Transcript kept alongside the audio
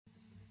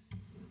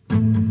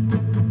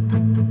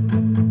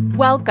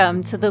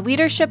Welcome to the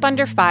Leadership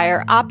Under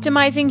Fire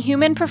Optimizing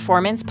Human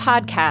Performance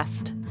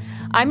podcast.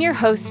 I'm your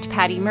host,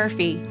 Patty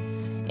Murphy.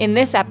 In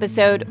this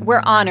episode,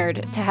 we're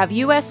honored to have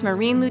U.S.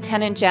 Marine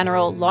Lieutenant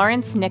General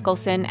Lawrence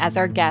Nicholson as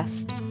our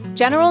guest.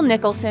 General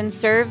Nicholson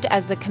served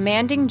as the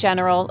commanding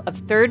general of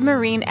 3rd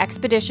Marine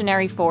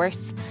Expeditionary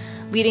Force,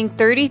 leading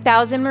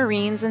 30,000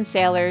 Marines and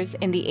sailors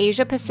in the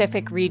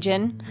Asia-Pacific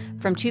region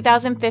from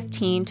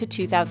 2015 to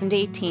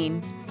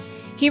 2018.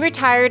 He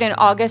retired in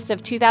August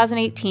of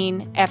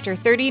 2018 after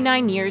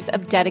 39 years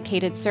of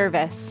dedicated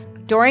service.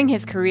 During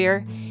his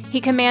career,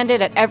 he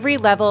commanded at every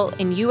level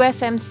in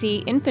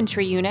USMC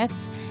infantry units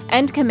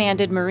and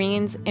commanded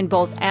Marines in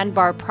both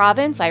Anbar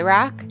Province,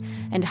 Iraq,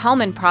 and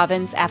Helmand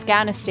Province,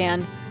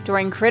 Afghanistan,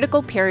 during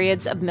critical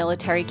periods of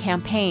military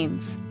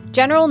campaigns.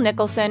 General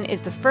Nicholson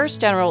is the first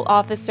general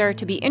officer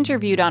to be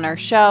interviewed on our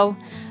show,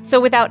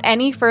 so without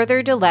any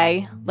further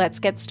delay, let's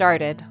get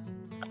started.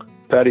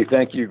 Patty,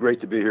 thank you. Great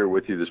to be here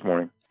with you this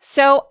morning.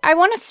 So I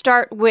want to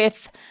start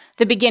with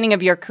the beginning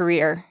of your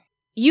career.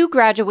 You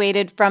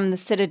graduated from the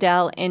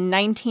Citadel in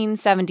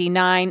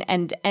 1979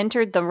 and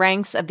entered the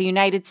ranks of the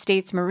United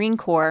States Marine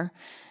Corps.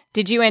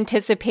 Did you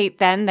anticipate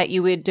then that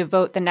you would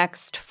devote the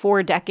next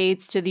 4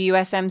 decades to the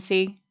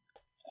USMC?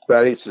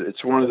 Patty,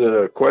 it's one of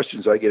the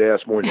questions I get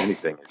asked more than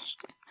anything.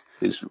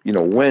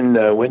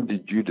 When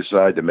did you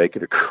decide to make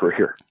it a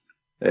career?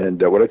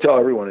 And what I tell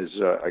everyone is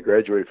I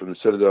graduated from the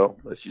Citadel,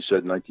 as you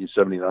said, in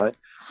 1979,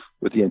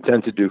 with the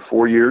intent to do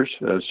 4 years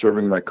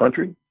serving my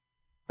country,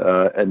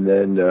 and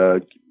then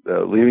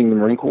leaving the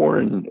Marine Corps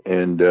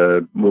and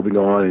moving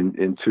on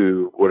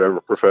into whatever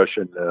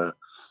profession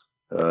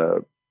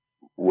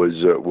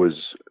was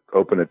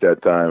open at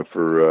that time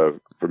for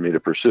me to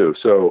pursue.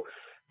 So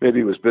maybe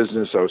it was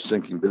business. I was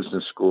thinking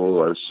business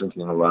school. I was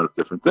thinking a lot of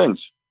different things.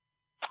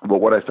 But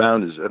what I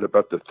found is at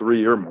about the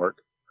 3-year mark,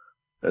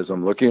 as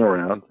I'm looking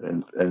around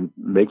and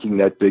making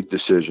that big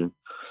decision,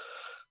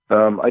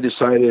 I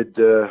decided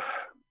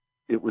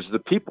it was the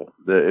people.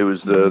 It was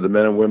the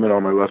men and women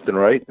on my left and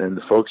right, and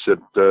the folks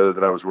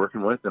that I was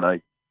working with. And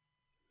I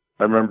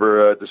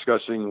remember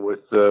discussing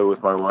with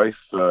my wife,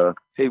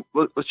 hey,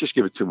 let's just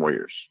give it 2 more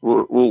years.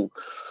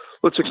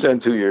 Let's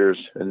extend 2 years,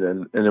 and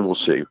then we'll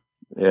see.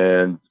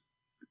 And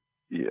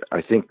yeah,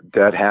 I think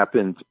that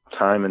happened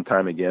time and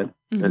time again,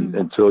 and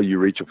until you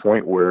reach a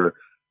point where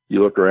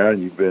you look around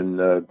and you've been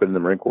in the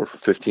Marine Corps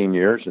for 15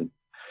 years,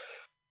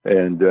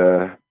 and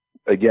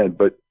again,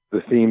 but the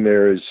theme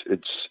there is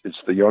it's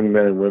the young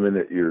men and women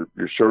that you're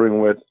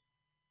serving with,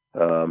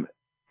 and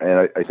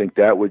I think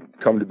that would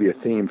come to be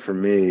a theme for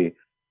me,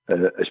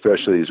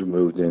 especially as we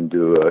moved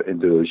into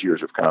those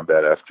years of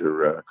combat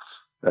after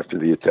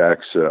the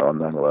attacks on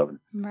 9/11.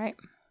 Right.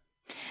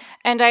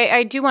 And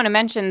I do want to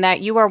mention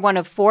that you are one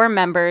of 4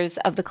 members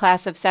of the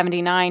class of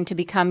 79 to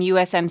become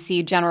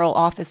USMC general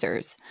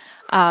officers.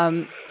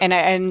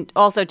 And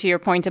also to your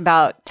point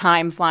about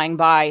time flying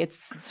by,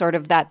 it's sort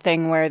of that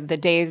thing where the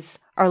days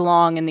are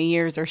long and the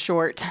years are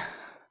short.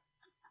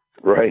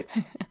 Right.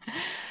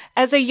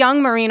 As a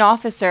young Marine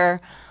officer,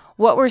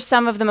 what were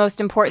some of the most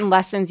important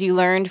lessons you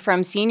learned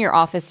from senior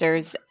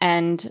officers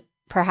and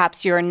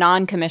perhaps your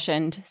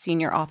non-commissioned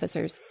senior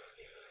officers?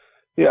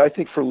 Yeah, I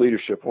think for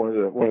leadership, one of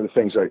the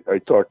things I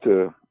talk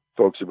to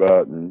folks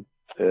about and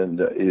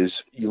is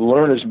you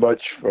learn as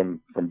much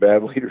from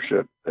bad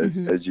leadership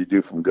as you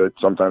do from good,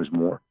 sometimes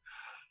more.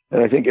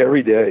 And I think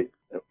every day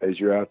as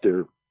you're out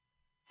there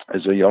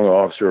as a young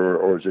officer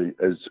or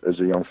as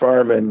a young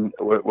fireman,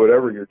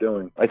 whatever you're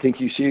doing, I think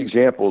you see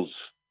examples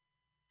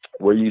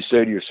where you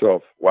say to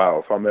yourself, wow,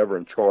 if I'm ever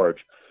in charge,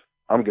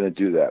 I'm going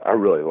to do that. I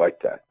really like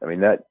that. I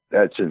mean,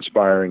 that's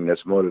inspiring,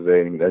 that's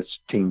motivating, that's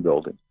team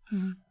building.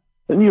 Mm-hmm.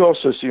 And you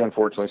also see,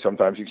 unfortunately,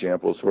 sometimes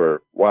examples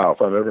where, wow,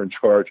 if I'm ever in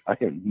charge, I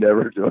am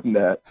never doing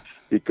that,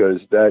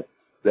 because that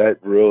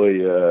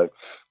really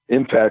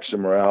impacts the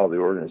morale of the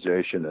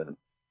organization.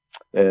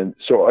 And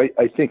so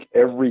I think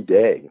every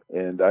day,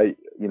 and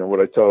what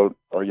I tell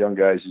our young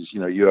guys is,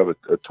 you have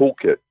a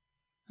toolkit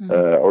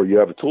or you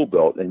have a tool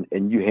belt,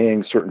 and you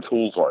hang certain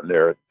tools on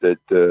there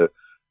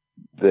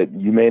that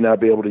you may not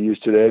be able to use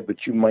today,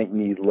 but you might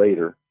need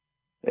later.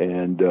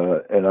 And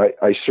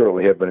I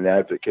certainly have been an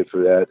advocate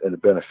for that and a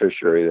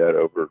beneficiary of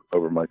that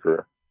over my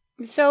career.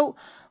 So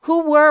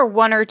who were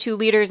 1 or 2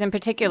 leaders in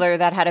particular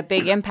that had a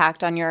big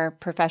impact on your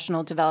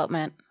professional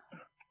development?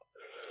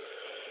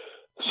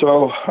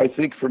 So I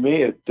think for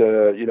me, as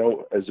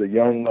a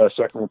young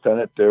second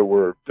lieutenant, there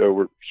were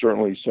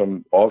certainly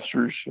some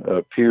officers,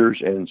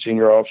 peers, and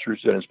senior officers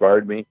that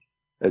inspired me,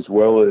 as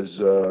well as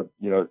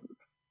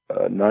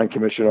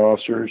non-commissioned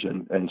officers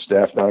and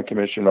staff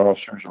non-commissioned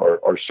officers,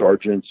 our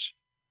sergeants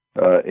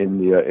in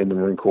the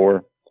Marine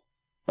Corps.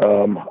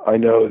 I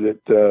know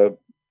that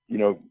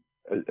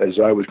as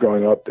I was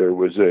growing up, there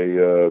was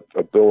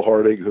a Bill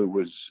Hardig who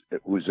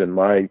was in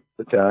my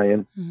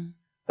battalion. Mm-hmm.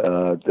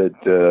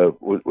 That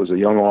was a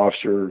young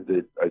officer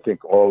that I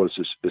think all of us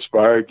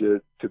aspired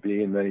to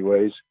be in many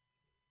ways.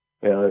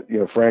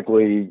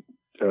 Frankly,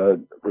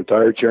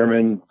 retired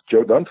Chairman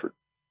Joe Dunford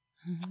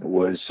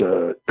was,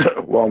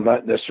 while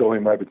not necessarily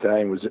in my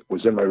battalion,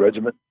 was in my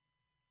regiment.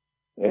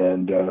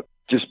 And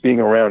just being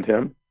around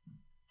him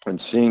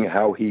and seeing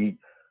how he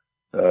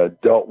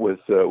dealt with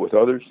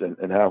others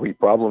and how he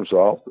problem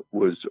solved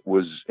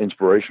was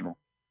inspirational.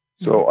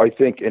 So I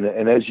think,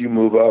 and as you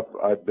move up,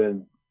 I've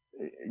been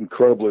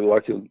incredibly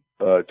lucky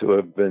to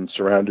have been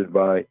surrounded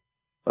by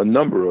a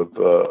number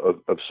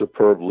of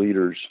superb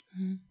leaders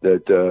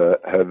that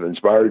have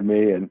inspired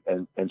me,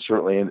 and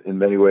certainly in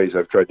many ways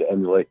I've tried to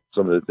emulate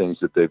some of the things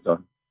that they've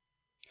done.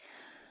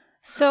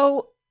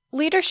 So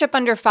Leadership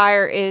Under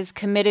Fire is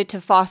committed to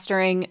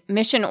fostering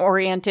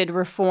mission-oriented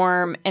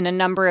reform in a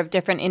number of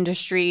different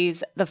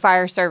industries, the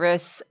fire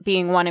service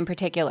being one in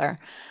particular.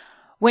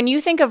 When you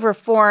think of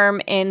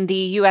reform in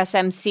the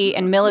USMC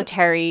and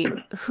military,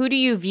 who do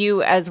you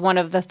view as one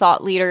of the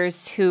thought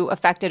leaders who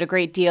affected a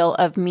great deal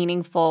of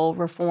meaningful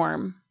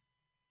reform?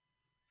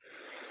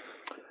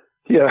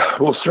 Yeah,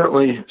 well,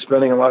 certainly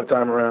spending a lot of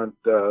time around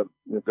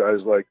guys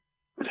like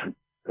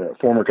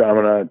former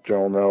Commandant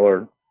General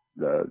Neller,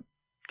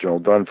 General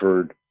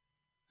Dunford.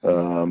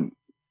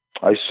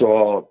 I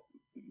saw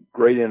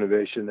great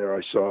innovation there.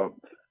 I saw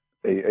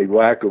a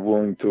lack of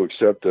willing to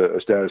accept a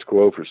status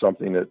quo for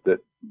something that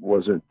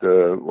wasn't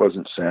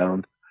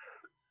sound.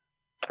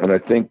 And I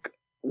think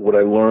what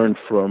I learned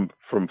from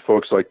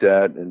folks like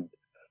that, and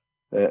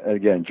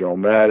again, General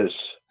Mattis,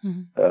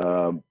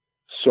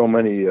 so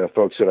many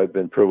folks that I've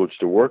been privileged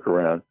to work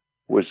around,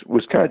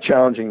 was kind of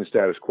challenging the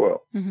status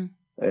quo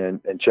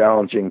and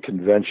challenging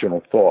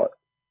conventional thought.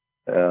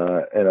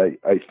 And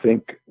I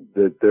think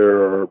that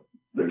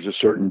there's a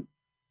certain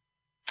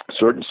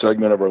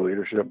segment of our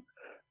leadership,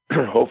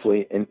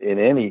 hopefully in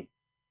any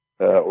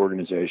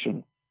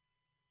organization,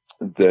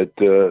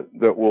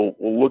 that will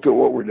look at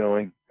what we're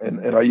doing.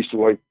 And I used to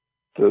like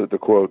the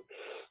quote,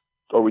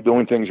 "Are we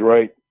doing things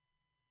right,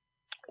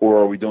 or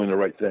are we doing the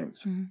right things?"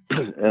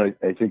 And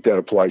I think that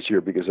applies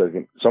here, because I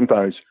think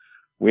sometimes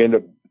we end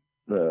up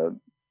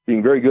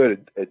being very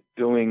good at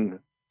doing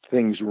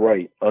things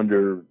right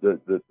under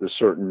the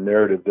certain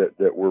narrative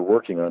that we're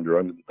working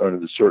under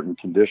the certain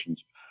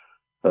conditions.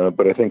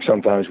 But I think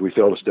sometimes we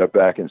fail to step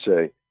back and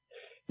say,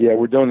 yeah,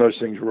 we're doing those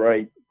things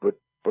right,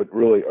 but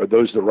really, are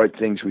those the right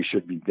things we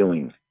should be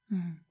doing?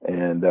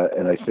 And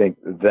I think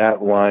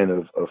that line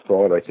of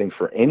thought, I think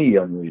for any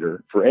young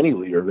leader, for any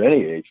leader of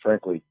any age,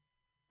 frankly,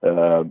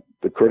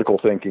 the critical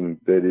thinking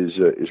that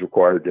is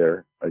required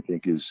there, I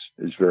think is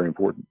very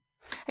important.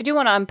 I do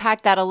want to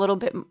unpack that a little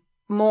bit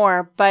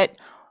more, but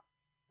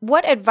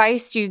what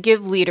advice do you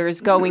give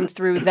leaders going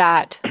through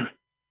that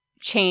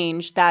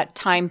change, that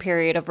time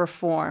period of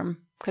reform?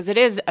 Because it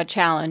is a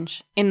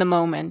challenge in the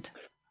moment.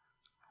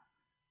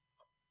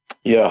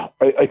 Yeah,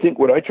 I think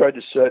what I tried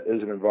to set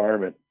as an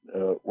environment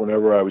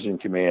whenever I was in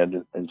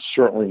command, and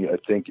certainly I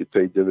think it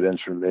paid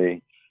dividends for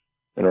me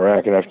in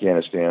Iraq and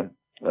Afghanistan,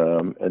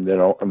 and then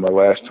on my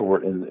last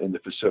tour in the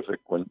Pacific,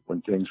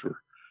 when things were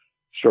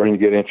starting to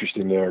get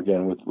interesting there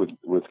again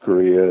with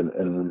Korea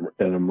and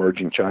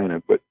emerging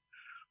China. But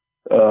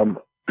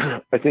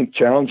I think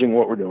challenging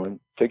what we're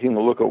doing, taking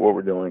a look at what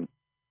we're doing,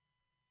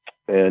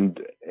 and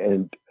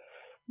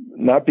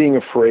not being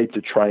afraid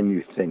to try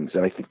new things.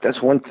 And I think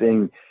that's one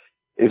thing.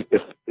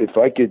 If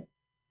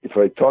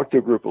I talk to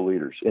a group of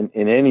leaders in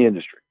any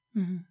industry,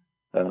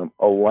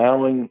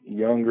 allowing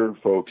younger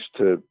folks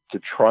to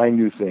try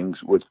new things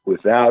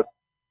without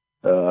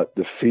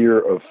the fear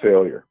of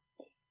failure.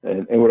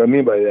 And what I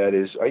mean by that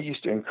is I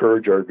used to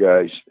encourage our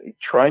guys,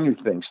 try new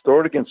things, throw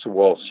it against the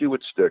wall, see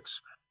what sticks.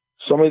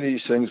 Some of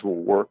these things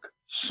will work,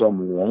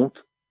 some won't.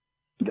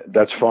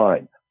 That's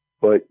fine.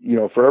 But,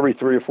 for every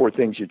 3 or 4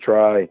 things you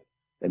try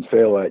and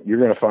fail at, you're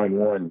going to find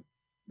one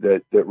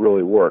that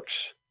really works.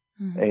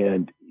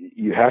 And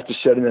you have to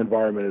set an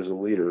environment as a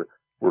leader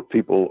where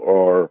people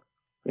are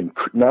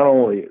not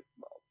only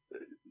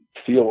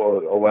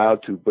feel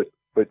allowed to,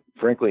 but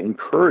frankly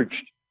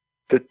encouraged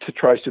to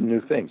try some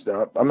new things.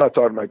 Now, I'm not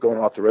talking about going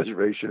off the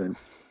reservation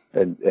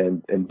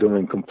and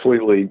doing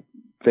completely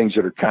things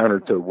that are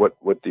counter to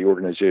what the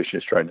organization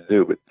is trying to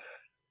do. But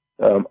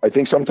I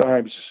think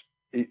sometimes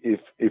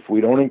if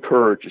we don't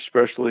encourage,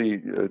 especially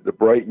the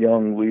bright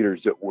young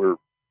leaders that we're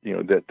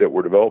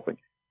developing,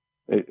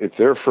 if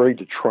they're afraid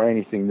to try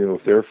anything new,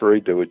 if they're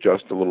afraid to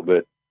adjust a little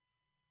bit,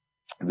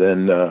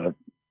 then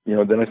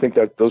I think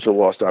that those are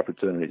lost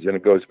opportunities. And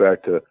it goes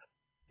back to,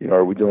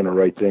 are we doing the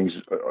right things?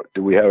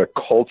 Do we have a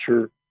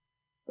culture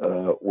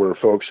where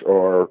folks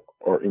are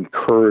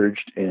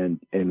encouraged and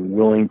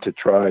willing to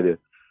try to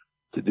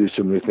do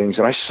some new things?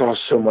 And I saw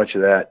so much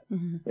of that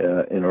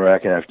in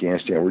Iraq and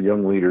Afghanistan, where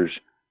young leaders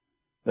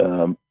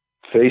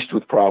faced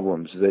with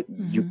problems that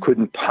you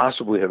couldn't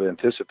possibly have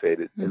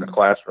anticipated in the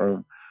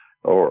classroom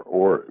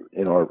or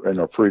in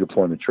our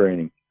pre-deployment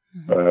training,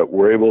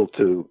 we're able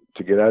to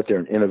get out there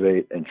and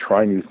innovate and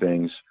try new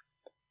things,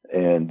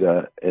 and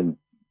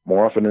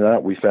more often than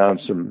not, we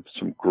found some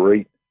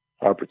great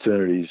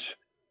opportunities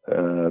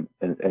and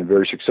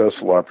very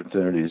successful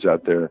opportunities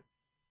out there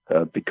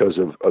because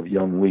of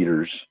young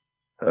leaders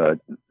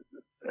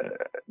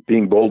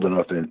being bold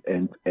enough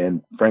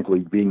and frankly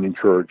being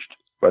encouraged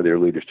by their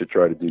leaders to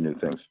try to do new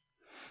things.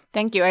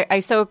 Thank you. I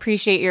so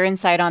appreciate your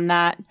insight on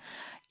that.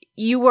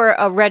 you were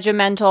a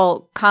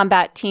regimental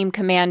combat team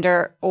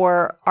commander,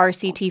 or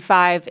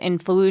RCT-5, in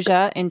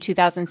Fallujah in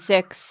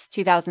 2006,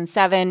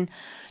 2007,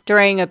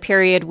 during a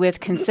period with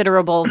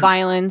considerable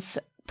violence,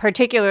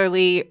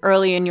 particularly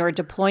early in your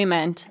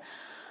deployment.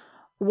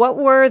 What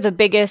were the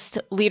biggest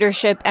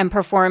leadership and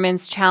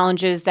performance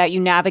challenges that you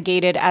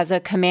navigated as a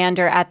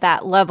commander at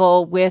that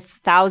level, with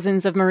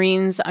thousands of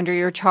Marines under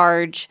your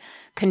charge,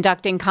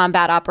 conducting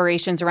combat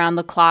operations around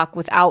the clock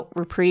without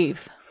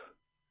reprieve?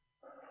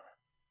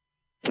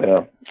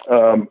 Yeah.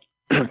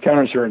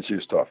 Counterinsurgency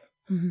is tough.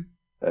 Mm-hmm.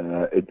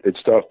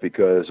 It's tough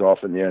because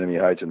often the enemy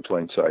hides in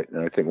plain sight.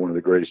 And I think one of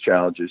the greatest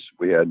challenges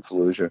we had in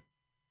Fallujah,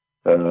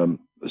 a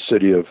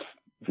city of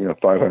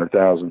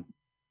 500,000,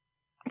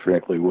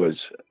 frankly, was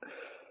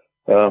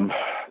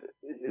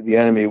the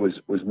enemy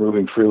was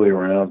moving freely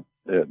around,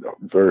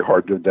 very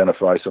hard to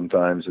identify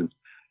sometimes,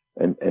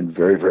 and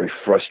very, very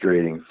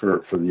frustrating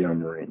for the young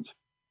Marines.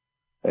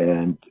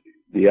 And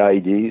the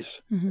IEDs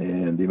mm-hmm.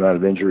 and the amount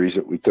of injuries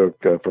that we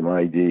took from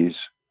IEDs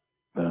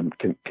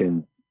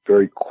can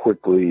very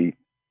quickly,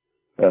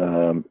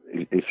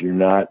 if you're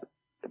not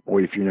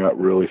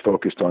really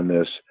focused on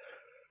this,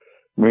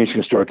 Marines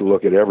can start to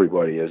look at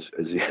everybody as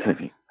the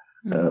enemy,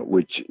 mm-hmm.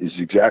 Which is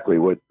exactly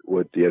what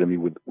the enemy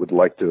would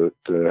like to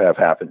have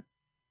happen.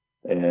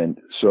 And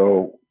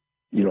so,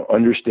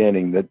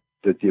 understanding that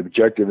the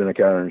objective in a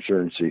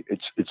counterinsurgency,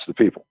 it's the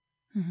people.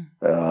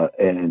 Mm-hmm.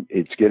 And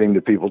it's getting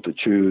the people to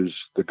choose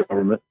the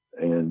government,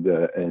 and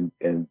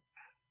in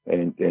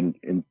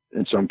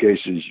some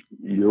cases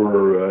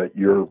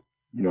your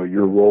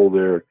role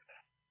there,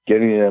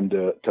 getting them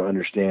to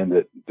understand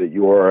that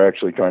you are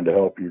actually trying to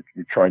help. You're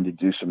trying to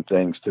do some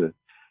things to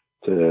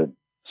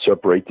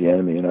separate the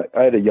enemy. And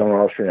I had a young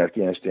officer in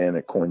Afghanistan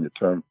that coined the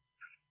term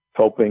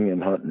helping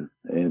and hunting,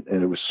 and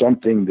it was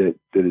something that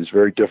is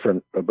very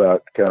different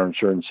about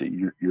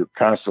counterinsurgency. You're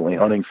constantly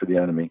hunting for the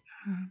enemy.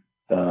 Mm-hmm.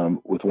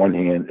 With one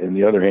hand, and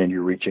the other hand,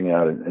 you're reaching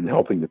out and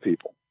helping the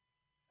people.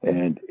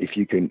 And if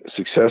you can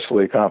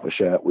successfully accomplish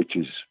that, which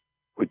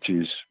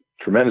is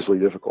tremendously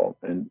difficult,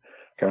 and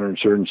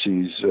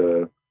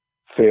counterinsurgencies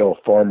fail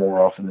far more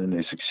often than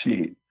they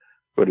succeed.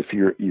 But if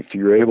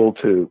you're able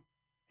to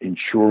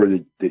ensure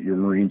that your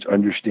Marines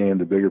understand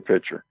the bigger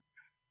picture,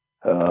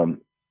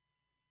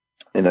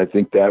 and I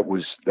think that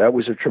was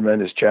a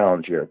tremendous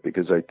challenge here,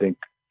 because I think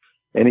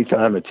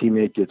anytime a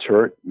teammate gets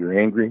hurt, you're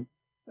angry.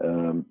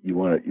 You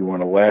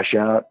want to lash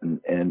out,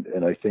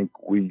 and I think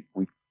we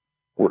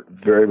worked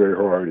very, very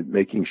hard at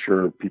making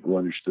sure people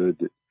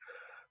understood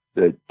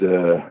that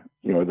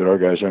our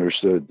guys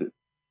understood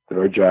that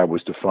our job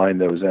was to find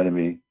those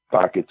enemy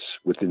pockets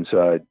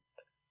inside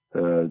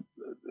the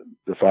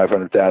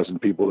 500,000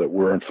 people that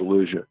were in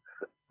Fallujah,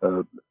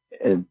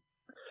 and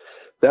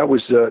that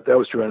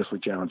was tremendously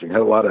challenging.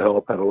 Had a lot of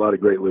help, had a lot of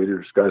great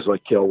leaders, guys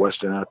like Cale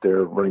Weston out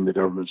there running the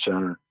government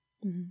center,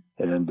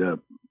 mm-hmm. and.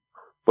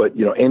 But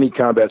any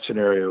combat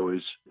scenario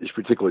is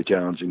particularly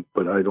challenging.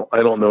 But I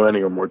don't know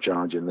any are more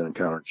challenging than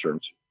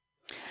counterinsurgency.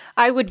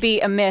 I would be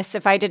amiss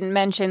if I didn't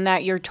mention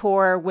that your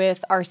tour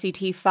with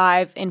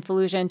RCT-5 in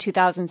Fallujah in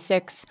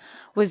 2006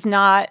 was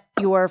not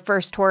your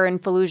first tour in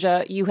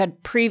Fallujah. You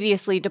had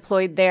previously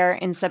deployed there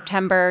in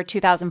September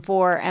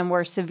 2004 and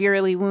were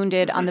severely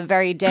wounded on the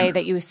very day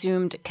that you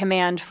assumed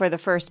command for the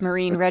 1st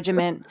Marine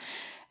Regiment.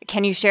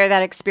 Can you share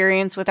that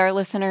experience with our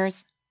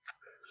listeners?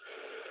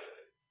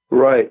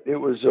 Right. It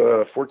was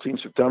 14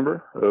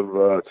 September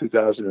of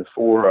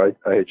 2004.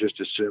 I had just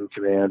assumed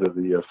command of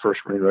the 1st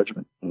Marine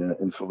Regiment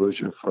in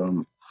Fallujah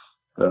from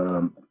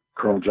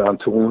Colonel John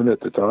Toulon at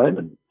the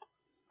time.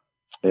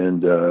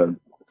 And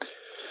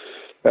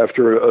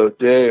after a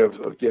day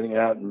of getting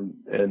out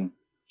and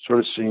sort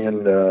of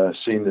seeing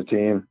the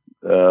team,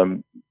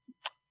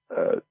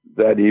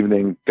 that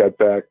evening got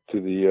back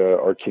to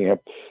our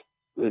camp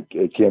at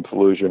Camp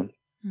Fallujah.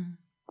 Mm.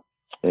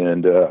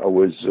 And I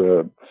was...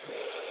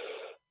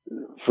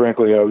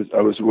 frankly,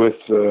 I was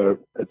with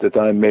at the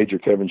time Major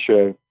Kevin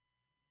Shea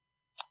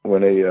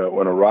when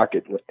a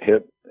rocket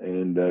hit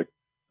and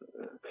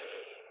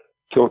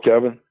killed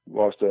Kevin.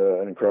 Lost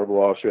an incredible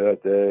officer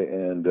that day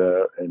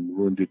and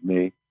wounded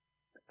me.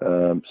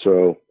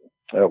 So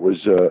that was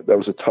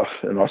a tough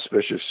and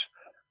auspicious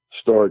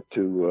start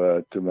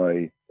to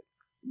my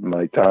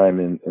time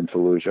in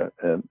Fallujah,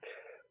 and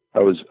I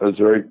was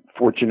very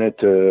fortunate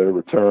to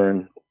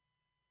return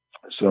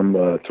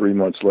some 3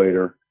 months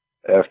later,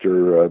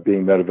 after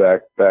being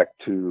medevac back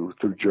through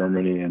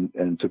Germany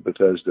and to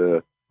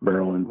Bethesda,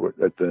 Maryland,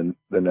 at the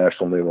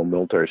National Naval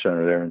Military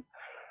Center there.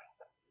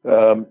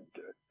 And,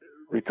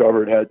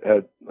 recovered,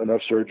 had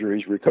enough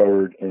surgeries,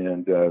 recovered,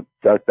 and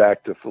got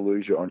back to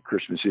Fallujah on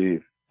Christmas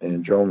Eve.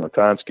 And General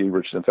Natonsky,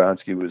 Rich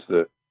Natonsky, was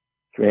the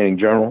commanding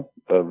general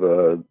of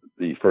the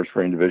 1st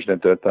Marine Division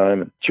at that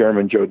time. And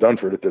Chairman Joe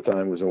Dunford at the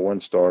time was a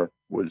 1-star,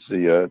 was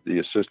the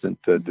assistant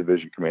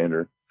division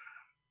commander.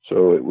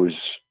 So it was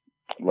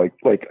like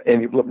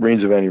any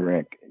Marines of any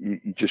rank, you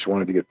just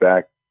wanted to get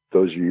back.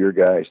 Those are your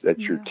guys. That's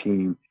your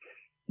team.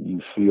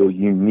 You feel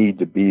you need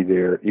to be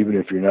there, even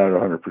if you're not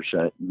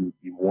 100%.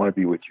 You want to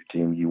be with your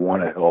team. You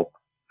want to help.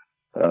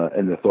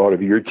 and the thought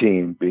of your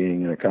team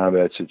being in a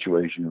combat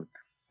situation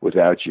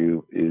without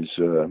you is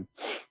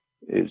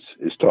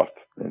tough.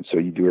 And so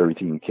you do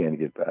everything you can to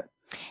get back.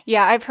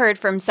 Yeah, I've heard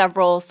from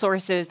several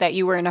sources that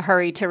you were in a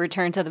hurry to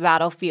return to the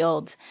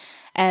battlefield,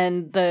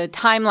 and the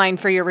timeline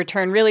for your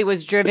return really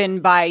was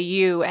driven by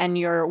you and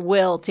your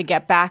will to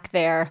get back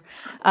there.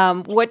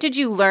 What did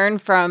you learn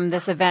from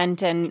this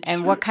event,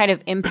 and what kind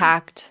of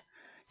impact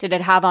did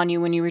it have on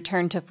you when you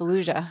returned to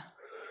Fallujah?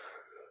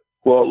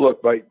 Well,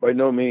 look, by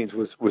no means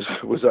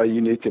was I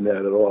unique in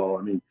that at all.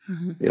 I mean,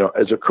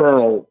 as a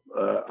colonel,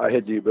 I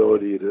had the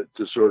ability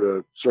to sort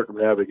of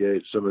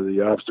circumnavigate some of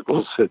the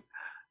obstacles that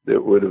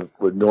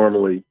would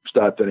normally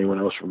stop anyone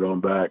else from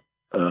going back.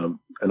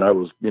 And I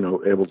was,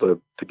 able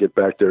to get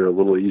back there a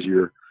little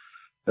easier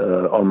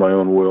on my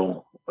own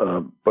will.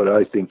 But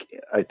I think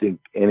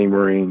any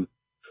Marine,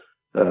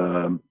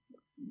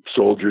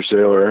 soldier,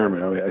 sailor,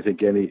 airman, I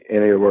think any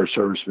of our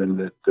servicemen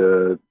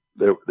that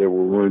were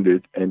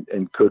wounded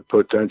and could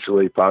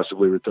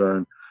possibly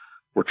return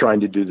were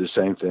trying to do the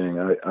same thing.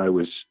 I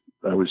was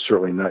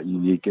certainly not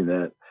unique in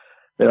that.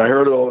 And I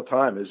heard it all the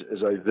time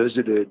as I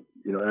visited,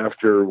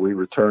 after we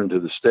returned to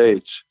the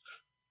States,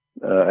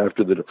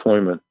 after the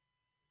deployment,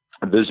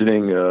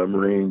 visiting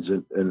Marines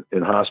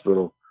in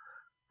hospital.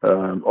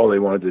 All they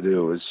wanted to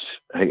do was,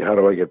 hey, how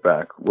do I get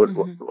back?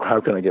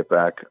 How can I get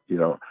back?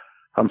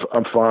 I'm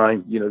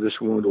fine. This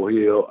wound will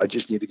heal. I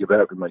just need to get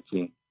back with my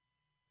team.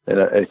 And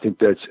I think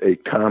that's a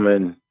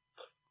common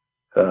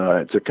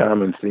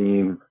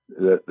theme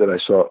that I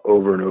saw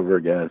over and over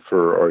again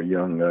for our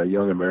young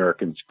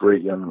Americans,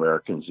 great young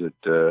Americans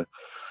that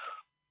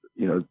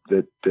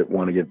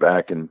want to get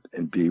back and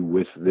be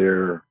with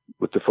the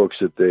folks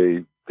that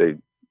they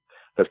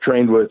have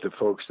trained with, the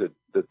folks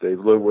that they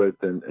live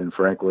with, and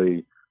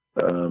frankly,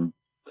 the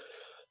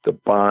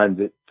bonds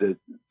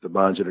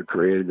that are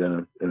created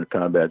in a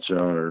combat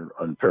zone are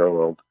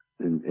unparalleled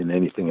in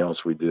anything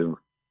else we do.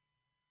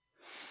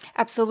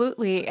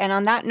 Absolutely. And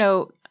on that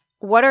note,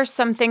 what are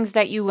some things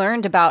that you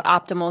learned about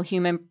optimal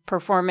human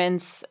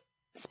performance,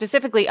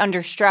 specifically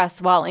under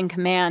stress while in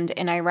command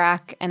in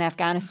Iraq and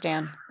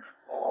Afghanistan?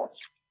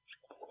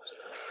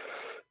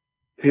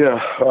 Yeah.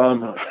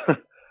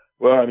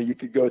 Well, you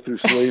could go through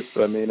sleep.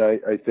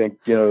 I think,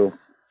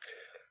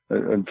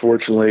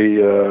 unfortunately,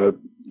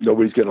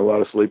 nobody's getting a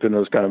lot of sleep in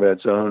those combat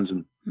zones.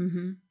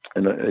 And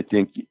I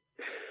think,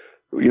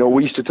 we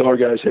used to tell our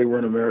guys, hey, we're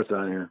in a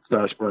marathon here. It's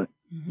not a sprint.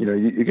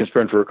 You can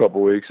sprint for a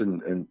couple of weeks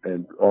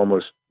and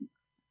almost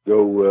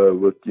go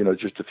with,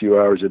 just a few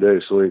hours a day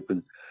of sleep.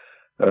 And,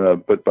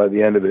 but by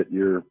the end of it,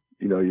 you're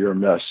a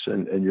mess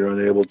and you're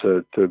unable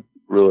to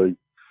really,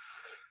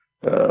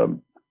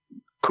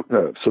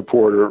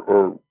 support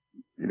or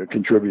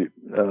contribute.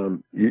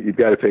 You've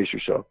got to pace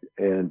yourself,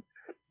 and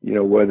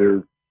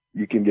whether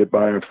you can get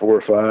by on 4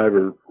 or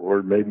 5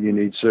 or maybe you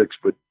need 6,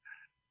 but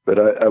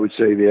I would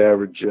say the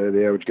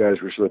average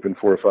guys were sleeping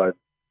 4 or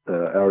 5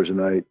 hours a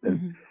night,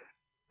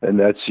 and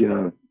that's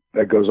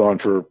that goes on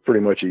for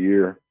pretty much a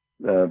year.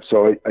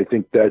 So I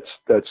think that's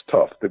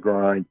tough. The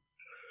grind.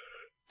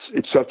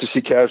 It's tough to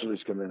see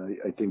casualties come in.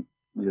 I think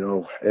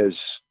as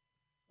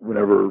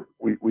whenever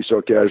we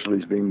saw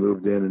casualties being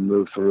moved in and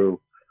moved through,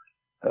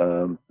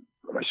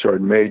 my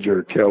Sergeant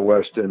Major, Cale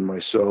Weston,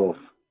 myself,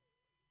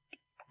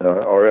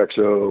 our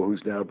XO,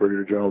 who's now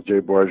Brigadier General Jay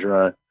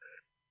Bargeron,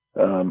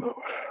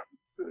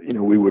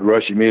 we would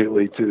rush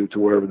immediately to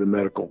wherever the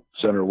medical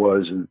center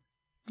was and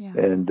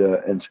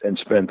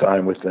spend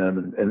time with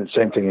them. And the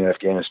same thing in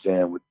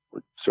Afghanistan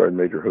with Sergeant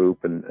Major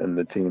Hoop and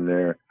the team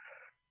there.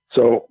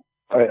 So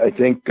I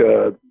think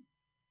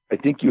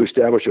you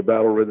establish a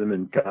battle rhythm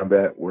in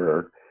combat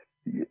where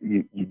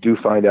you do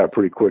find out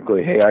pretty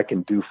quickly, hey, I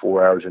can do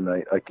 4 hours a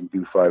night. I can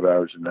do 5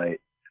 hours a night.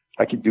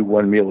 I can do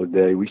one meal a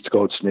day. We used to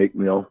call it snake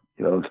meal,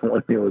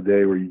 one meal a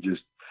day where you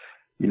just,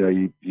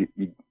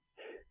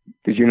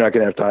 because you're not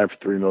going to have time for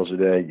 3 meals a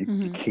day.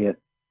 You can't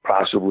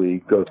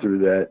possibly go through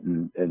that,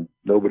 and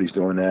nobody's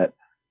doing that.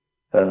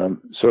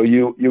 So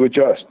you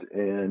adjust,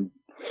 and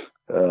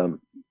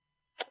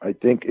I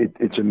think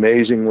it's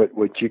amazing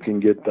what you can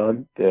get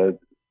done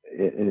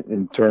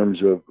in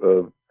terms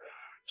of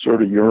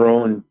sort of your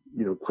own,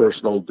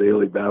 personal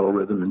daily battle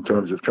rhythm in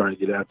terms of trying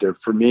to get out there.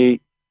 For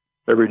me,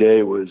 every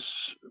day was,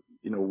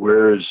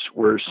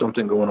 where's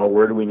something going on?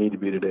 Where do we need to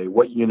be today?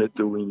 What unit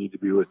do we need to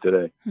be with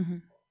today?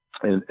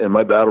 And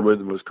my battle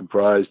rhythm was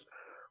comprised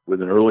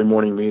with an early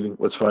morning meeting.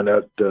 Let's find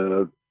out,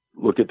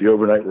 look at the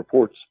overnight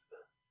reports.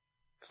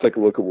 Let's take a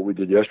look at what we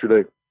did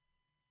yesterday.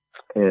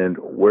 And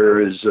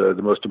where is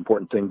the most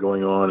important thing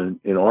going on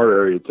in our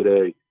area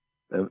today?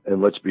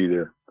 And let's be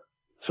there.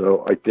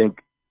 So I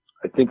think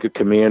a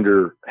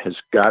commander has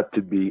got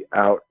to be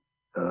out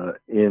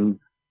in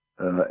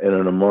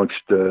and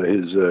amongst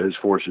his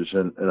forces,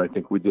 and I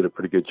think we did a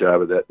pretty good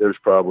job of that. There's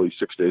probably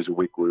 6 days a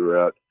week we were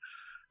out.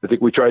 I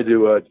think we tried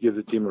to give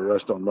the team a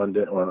rest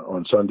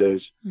on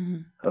Sundays,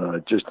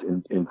 just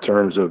in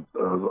terms of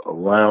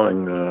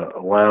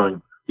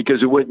allowing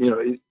because it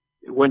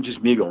wasn't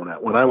just me going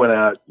out. When I went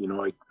out,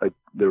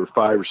 there were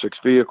 5 or 6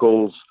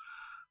 vehicles.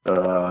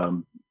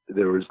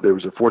 there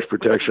was a force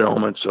protection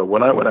element. So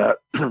when I went out,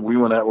 we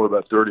went out with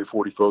about 30 or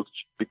 40 folks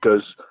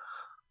because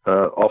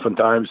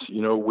oftentimes,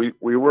 we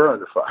were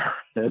under fire.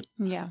 And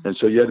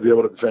so you had to be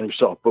able to defend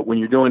yourself. But when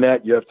you're doing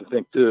that, you have to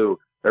think too,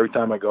 every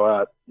time I go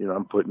out,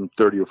 I'm putting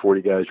 30 or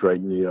 40 guys right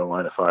in the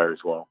line of fire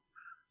as well.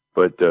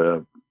 But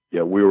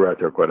we were out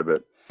there quite a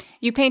bit.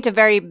 You paint a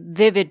very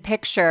vivid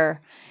picture.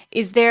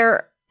 Is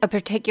there a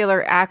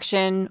particular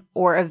action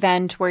or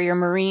event where your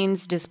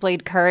Marines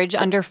displayed courage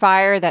under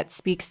fire that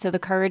speaks to the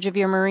courage of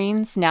your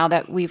Marines now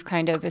that we've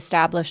kind of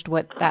established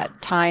what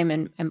that time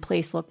and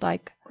place looked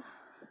like?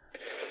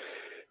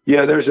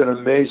 Yeah, there's an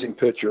amazing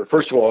picture.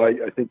 First of all,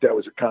 I think that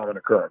was a common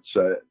occurrence.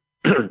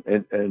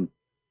 And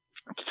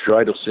to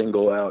try to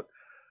single out,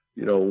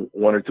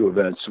 one or two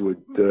events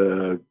would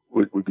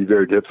be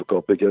very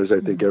difficult because I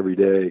think every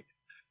day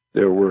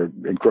there were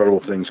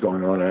incredible things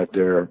going on out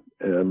there,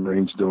 and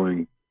Marines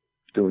doing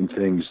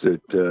things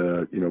that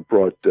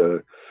brought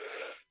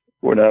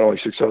were not only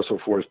successful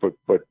for us,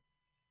 but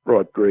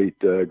brought great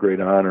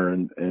honor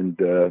and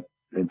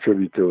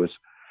tribute to us.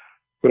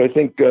 But I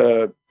think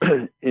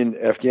in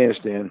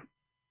Afghanistan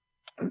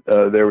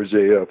there was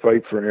a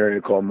fight for an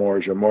area called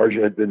Marja.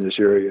 Marja had been this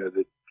area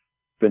that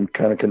been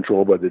kind of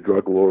controlled by the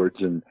drug lords,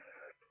 and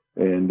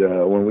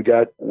when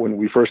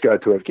we first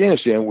got to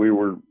Afghanistan, we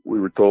were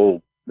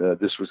told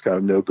this was kind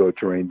of no-go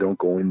terrain. Don't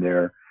go in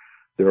there.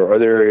 There are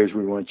other areas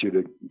we want you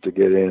to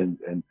get in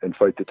and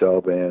fight the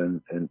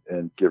Taliban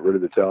and get rid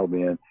of the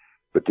Taliban,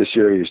 but this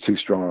area is too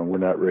strong. We're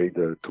not ready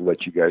to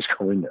let you guys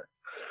go in there.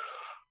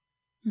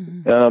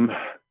 Mm-hmm.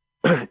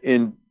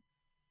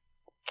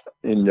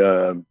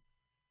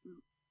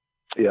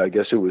 I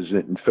guess it was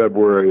in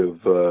February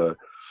of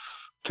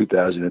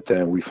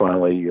 2010. We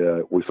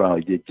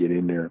finally did get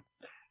in there,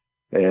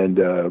 and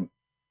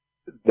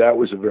that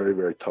was a very,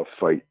 very tough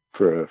fight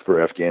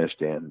for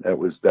Afghanistan. That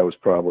was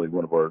probably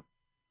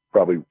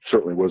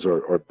certainly was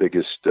our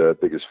biggest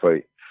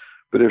fight.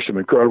 But there's some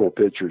incredible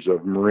pictures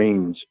of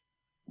Marines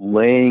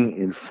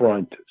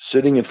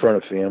sitting in front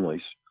of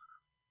families,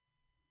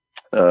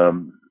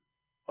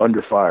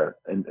 under fire,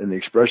 and the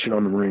expression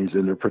on the Marines,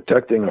 and they're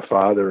protecting a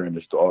father and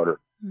his daughter.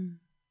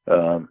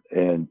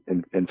 And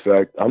in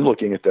fact, I'm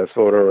looking at that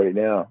photo right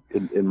now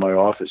in my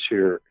office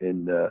here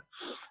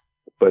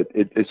but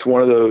it's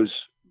one of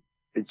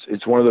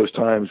those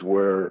times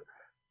where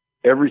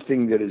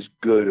everything that is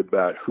good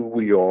about who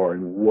we are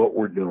and what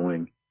we're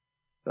doing,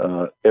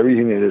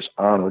 everything that is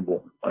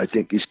honorable, I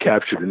think is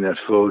captured in that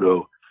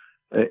photo.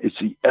 It's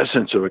the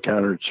essence of a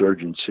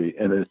counterinsurgency,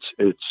 and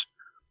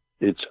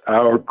it's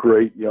our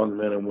great young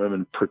men and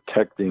women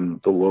protecting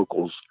the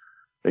locals,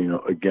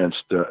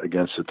 against the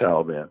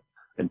Taliban,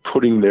 and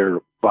putting their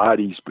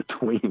bodies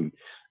between,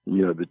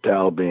 the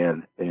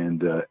Taliban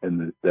and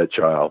that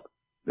child.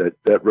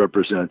 That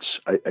represents,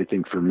 I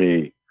think, for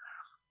me,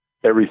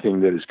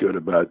 everything that is good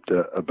about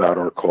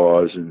our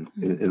cause, and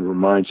it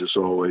reminds us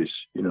always,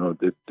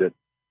 that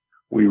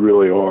we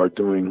really are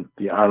doing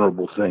the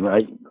honorable thing.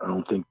 I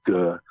don't think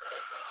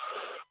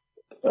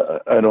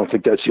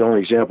that's the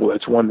only example.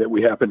 That's one that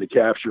we happened to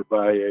capture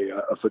by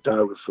a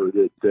photographer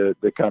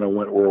that kind of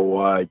went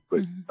worldwide.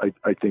 But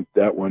I think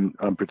that one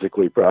I'm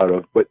particularly proud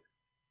of. But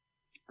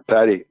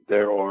Patty,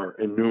 there are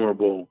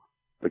innumerable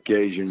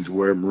occasions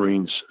where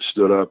Marines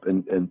stood up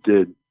and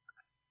did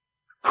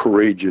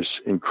courageous,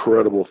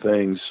 incredible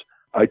things.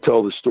 I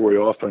tell the story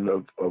often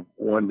of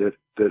one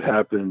that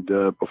happened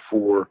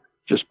before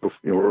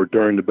or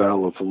during the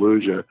Battle of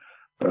Fallujah,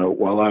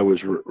 while I was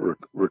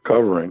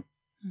recovering.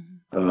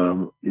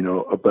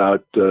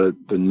 About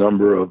the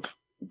number of,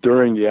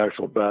 during the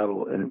actual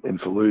battle in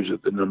Fallujah,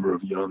 the number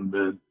of young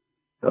men,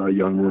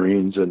 young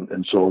Marines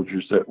and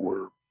soldiers that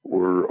were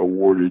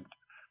awarded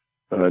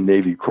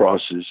Navy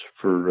crosses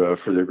for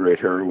their great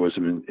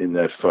heroism in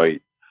that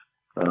fight.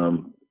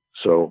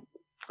 So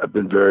I've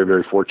been very,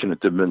 very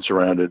fortunate to have been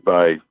surrounded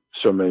by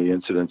so many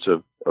incidents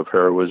of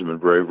heroism and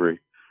bravery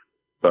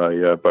by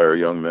our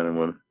young men and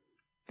women.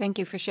 Thank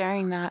you for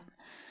sharing that.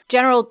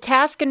 General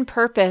Task and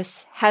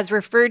Purpose has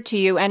referred to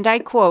you, and I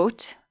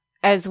quote,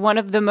 as one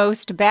of the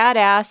most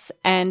badass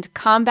and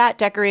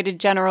combat-decorated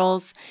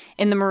generals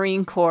in the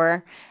Marine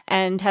Corps,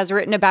 and has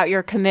written about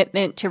your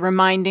commitment to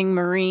reminding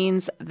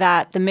Marines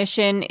that the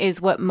mission is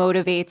what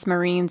motivates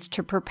Marines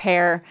to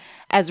prepare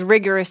as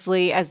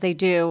rigorously as they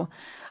do.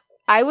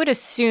 I would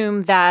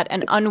assume that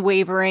an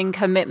unwavering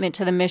commitment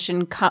to the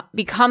mission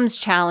becomes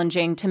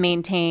challenging to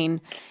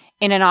maintain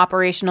in an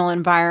operational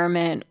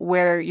environment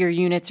where your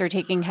units are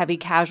taking heavy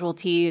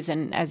casualties,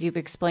 and as you've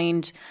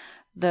explained,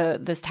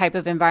 this type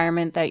of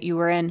environment that you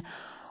were in.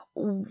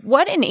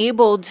 What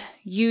enabled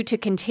you to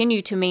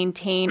continue to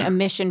maintain a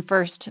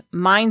mission-first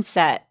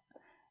mindset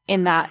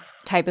in that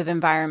type of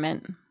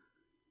environment?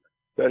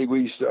 Patty,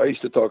 I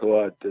used to talk a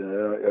lot.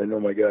 I know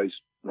my guys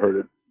heard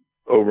it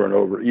over and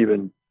over,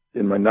 even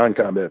in my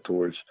non-combat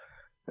tours,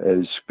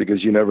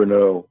 because you never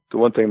know. The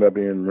one thing about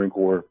being in the Marine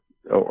Corps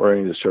or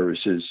any of the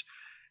services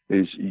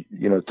is,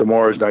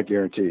 tomorrow is not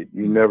guaranteed.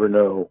 You never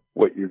know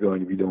what you're going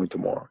to be doing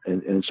tomorrow.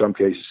 And in some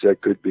cases,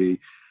 that could be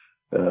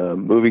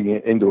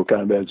moving into a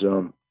combat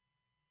zone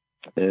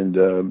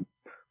and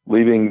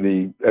leaving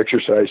the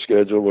exercise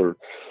schedule or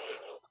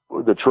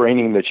the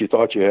training that you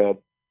thought you had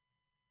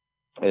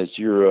as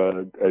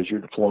you're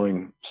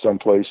deploying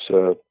someplace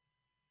that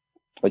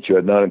you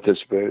had not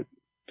anticipated.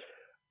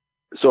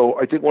 So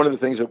I think one of the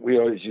things that we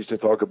always used to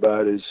talk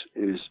about is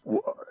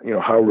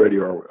how ready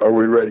are we? Are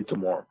we ready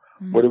tomorrow?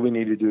 Mm-hmm. What do we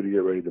need to do to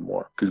get ready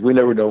tomorrow? Because we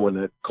never know when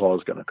that call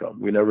is going to come.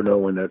 We never know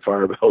when that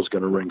fire bell is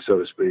going to ring, so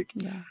to speak.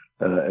 Yeah.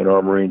 And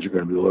our Marines are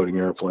going to be loading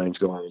airplanes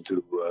going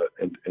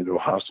into a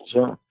hostile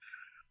zone.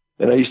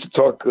 And I used to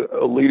talk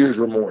a leader's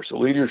remorse. A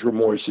leader's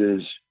remorse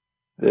is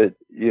that,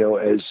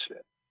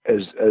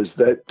 as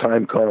that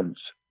time comes,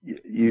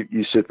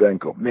 you sit back and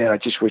go, man, I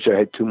just wish I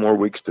had 2 more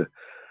weeks to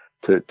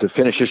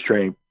finish this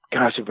training.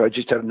 Gosh, if I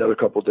just had another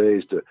couple of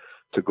days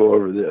to go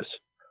over this.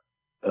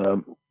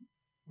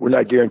 We're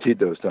not guaranteed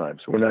those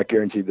times. We're not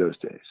guaranteed those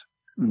days.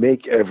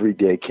 Make every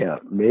day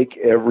count. Make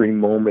every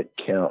moment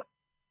count.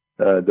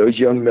 Those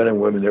young men and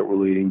women that we're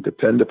leading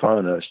depend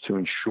upon us to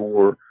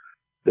ensure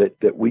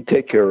that we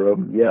take care of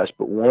them, yes,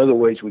 but one of the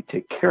ways we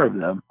take care of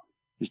them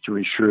is to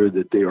ensure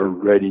that they are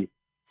ready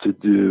to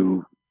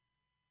do,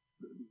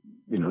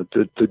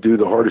 to do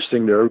the hardest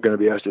thing they're ever going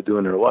to be asked to do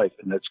in their life,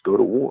 and that's go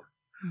to war.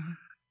 Mm-hmm.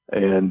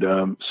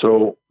 And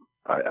so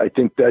I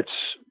think that's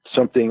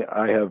something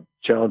I have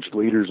challenged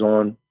leaders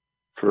on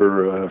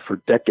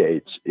for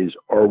decades is,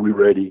 are we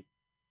ready?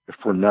 If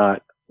we're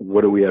not,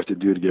 what do we have to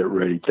do to get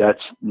ready?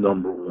 That's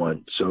number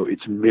one. So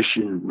it's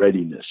mission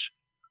readiness.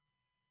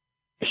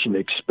 Mission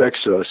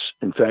expects us,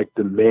 in fact,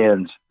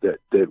 demands that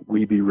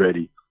we be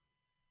ready.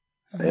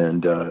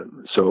 And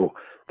so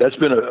that's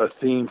been a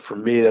theme for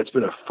me. That's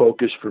been a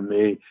focus for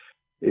me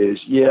is,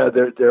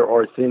 there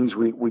are things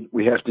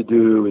we have to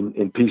do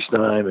in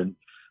peacetime, and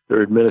there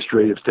are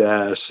administrative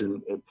tasks,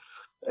 and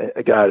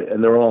I got it.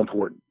 And they're all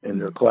important. And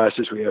there are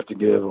classes we have to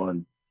give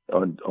on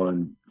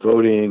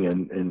voting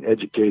and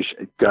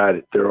education. Got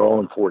it. They're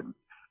all important.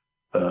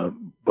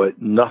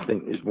 But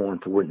nothing is more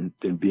important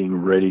than being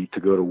ready to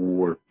go to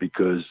war,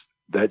 because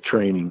that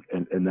training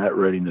and that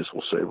readiness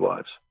will save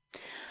lives.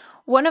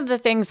 One of the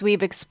things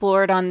we've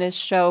explored on this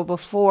show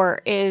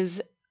before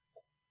is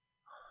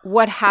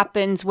what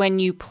happens when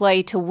you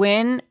play to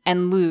win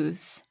and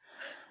lose.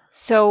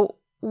 So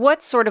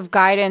what sort of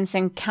guidance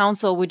and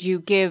counsel would you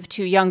give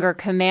to younger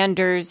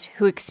commanders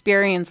who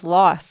experience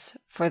loss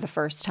for the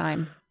first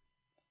time?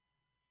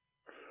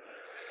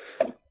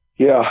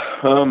 Yeah.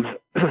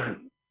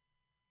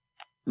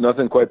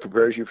 Nothing quite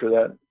prepares you for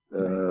that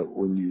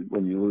when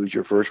you lose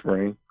your first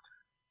Marine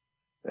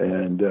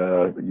and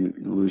you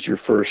lose your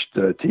first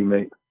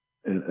teammate,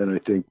 and I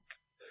think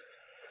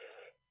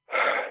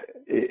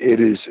it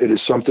is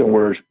something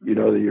where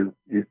your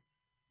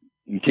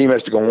team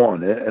has to go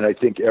on, and I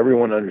think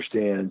everyone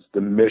understands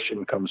the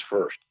mission comes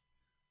first,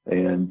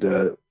 and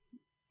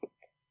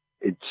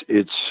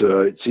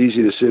it's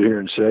easy to sit here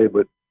and say,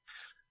 but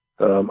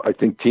I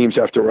think teams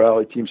have to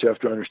rally. Teams have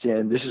to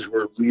understand this is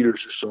where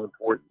leaders are so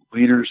important.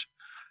 Leaders,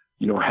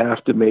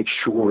 have to make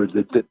sure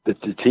that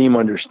the team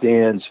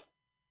understands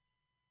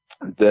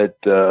that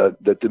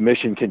the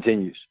mission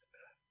continues,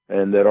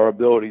 and that our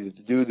ability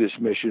to do this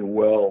mission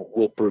well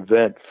will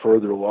prevent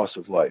further loss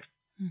of life.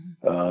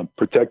 Mm-hmm.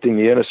 Protecting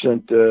the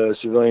innocent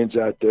civilians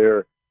out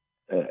there,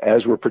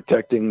 as we're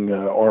protecting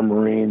our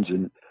Marines,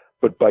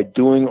 but by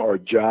doing our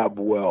job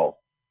well,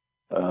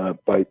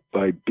 by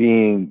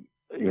being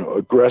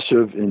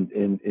aggressive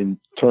in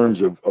terms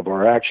of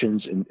our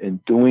actions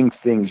and doing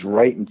things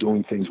right and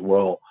doing things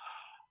well,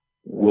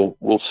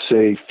 will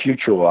save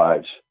future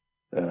lives,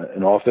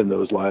 and often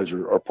those lives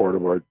are part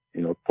of our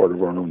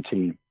own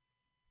team.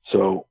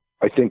 So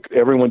I think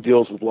everyone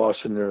deals with loss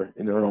in their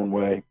own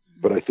way,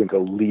 but I think a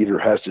leader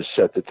has to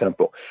set the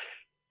tempo.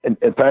 And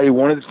Patty,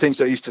 one of the things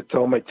I used to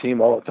tell my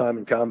team all the time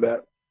in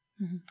combat,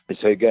 mm-hmm. I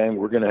say, gang,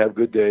 we're going to have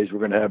good days, we're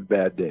going to have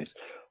bad days.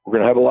 We're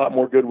going to have a lot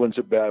more good ones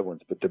than bad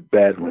ones, but the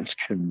bad ones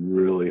can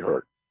really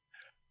hurt.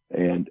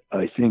 And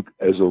I think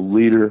as a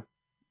leader,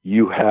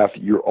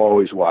 you're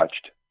always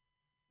watched.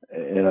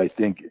 And I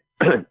think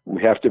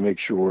we have to make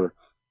sure,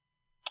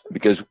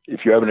 because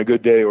if you're having a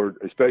good day, or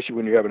especially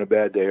when you're having a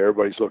bad day,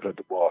 everybody's looking at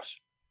the boss,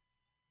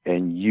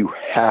 and you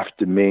have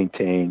to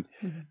maintain,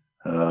 mm-hmm.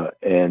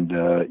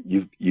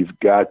 You've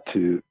got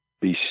to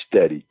be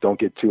steady. Don't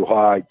get too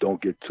high.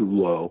 Don't get too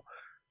low.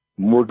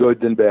 More good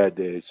than bad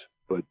days,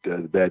 but the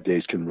bad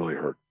days can really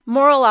hurt.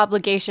 Moral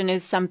obligation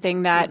is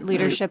something that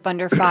Leadership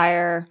Under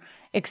Fire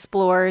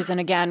explores. And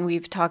again,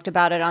 we've talked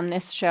about it on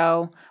this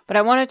show, but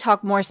I want to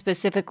talk more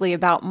specifically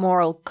about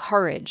moral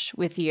courage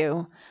with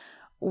you.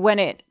 When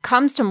it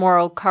comes to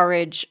moral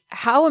courage,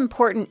 how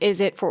important is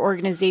it for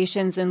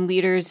organizations and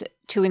leaders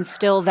to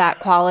instill that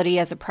quality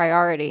as a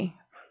priority?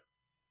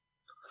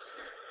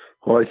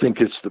 Well, I think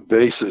it's the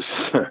basis.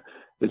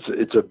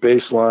 It's a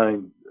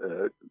baseline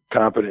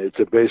competence.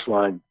 It's a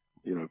baseline,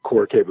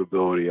 core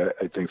capability,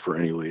 I think, for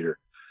any leader.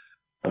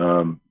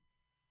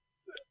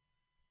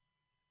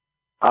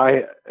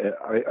 I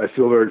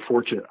feel very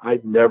fortunate.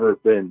 I've never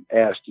been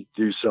asked to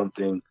do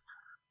something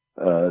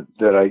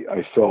that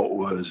I felt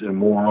was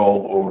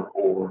immoral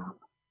or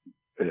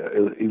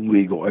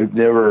illegal. I've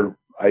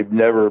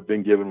never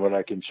been given what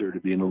I consider to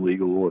be an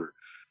illegal order.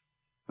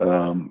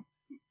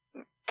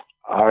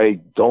 I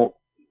don't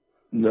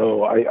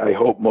know. I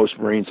hope most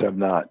Marines have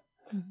not,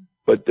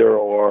 but there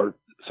are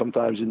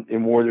sometimes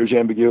in war there's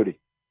ambiguity,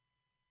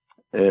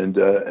 and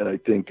I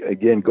think,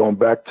 again, going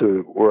back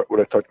to what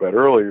I talked about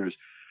earlier, is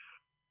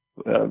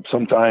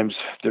sometimes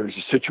there's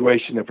a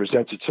situation that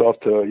presents itself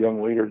to a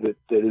young leader that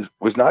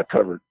was not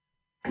covered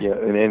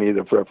in any of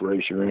the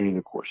preparation or any of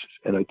the courses.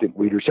 And I think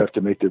leaders have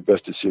to make their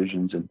best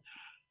decisions.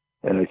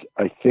 And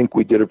I think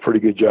we did a pretty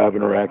good job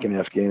in Iraq and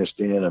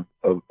Afghanistan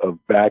of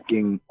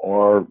backing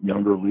our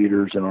younger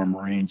leaders and our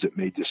Marines that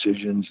made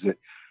decisions that,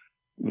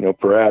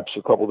 perhaps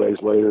a couple of days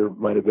later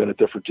might have been a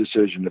different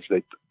decision if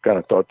they kind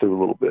of thought through a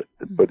little bit,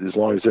 but as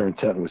long as their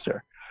intent was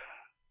there.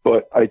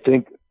 But I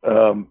think,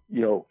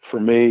 for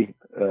me,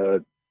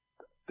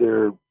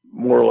 their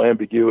moral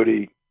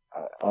ambiguity,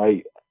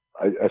 I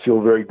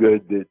feel very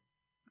good that,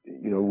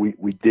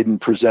 we didn't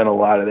present a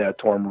lot of that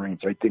to our Marines.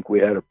 I think we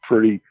had a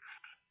pretty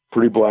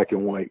black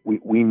and white.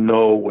 We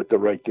know what the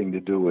right thing to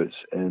do is.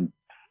 And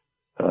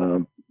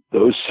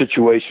those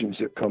situations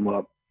that come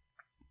up,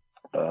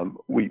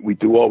 we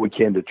do all we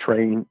can to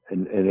train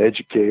and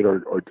educate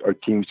our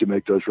teams to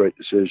make those right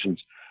decisions.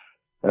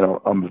 And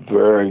I'm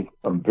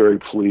very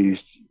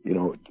pleased,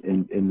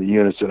 in the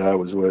units that I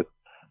was with,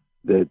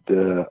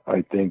 that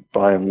I think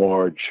by and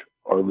large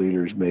our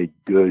leaders made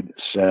good,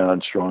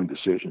 sound, strong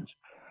decisions.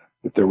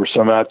 If there were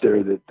some out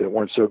there that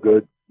weren't so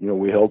good,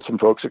 we held some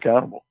folks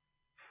accountable,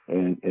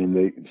 and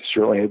they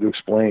certainly had to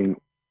explain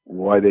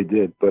why they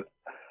did. But,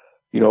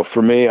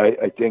 for me,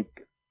 I think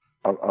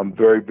I'm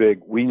very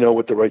big. We know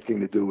what the right thing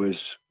to do is.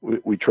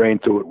 We train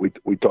to it.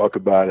 We talk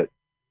about it.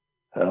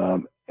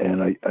 And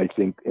I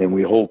think, and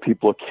we hold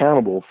people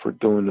accountable for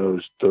doing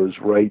those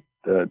right,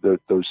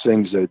 those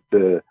things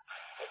that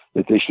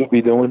they should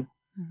be doing.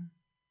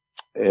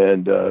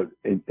 And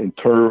in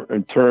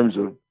terms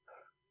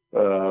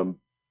of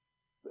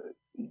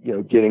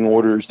getting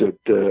orders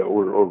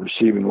or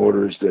receiving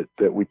orders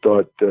that we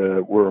thought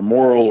were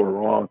immoral or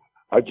wrong,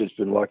 I've just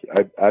been lucky.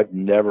 I've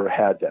never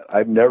had that.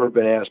 I've never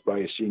been asked by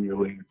a senior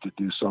leader to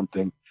do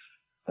something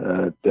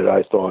that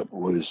I thought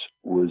was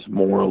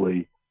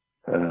morally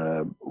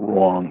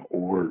wrong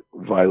or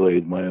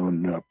violated my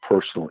own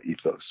personal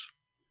ethos.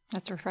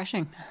 That's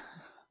refreshing.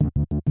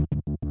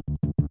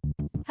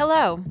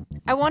 Hello.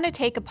 I want to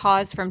take a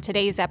pause from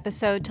today's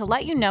episode to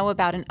let you know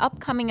about an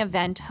upcoming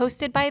event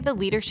hosted by the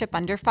Leadership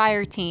Under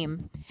Fire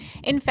team.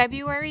 In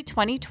February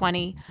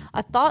 2020,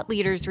 a Thought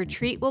Leaders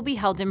Retreat will be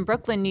held in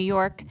Brooklyn, New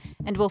York,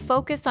 and will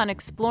focus on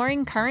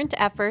exploring current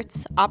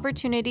efforts,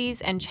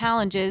 opportunities, and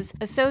challenges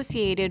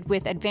associated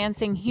with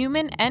advancing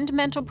human and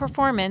mental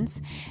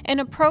performance in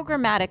a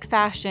programmatic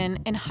fashion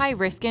in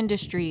high-risk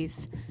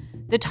industries.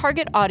 The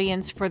target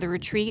audience for the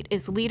retreat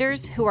is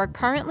leaders who are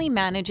currently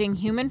managing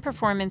human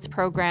performance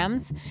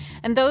programs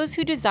and those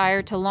who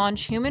desire to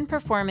launch human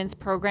performance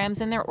programs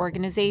in their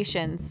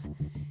organizations.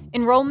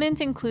 Enrollment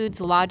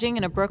includes lodging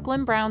in a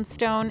Brooklyn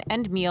brownstone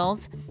and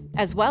meals,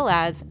 as well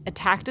as a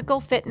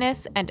tactical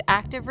fitness and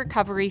active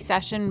recovery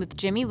session with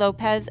Jimmy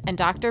Lopez and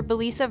Dr.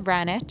 Belisa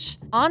Vranich,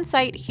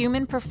 on-site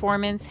human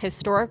performance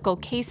historical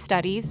case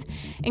studies,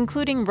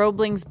 including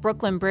Roebling's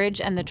Brooklyn Bridge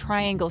and the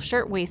Triangle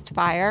Shirtwaist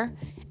Fire,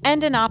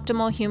 and an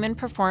optimal human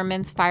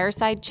performance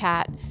fireside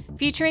chat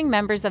featuring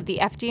members of the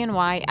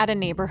FDNY at a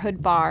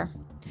neighborhood bar.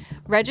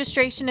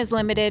 Registration is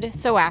limited,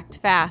 so act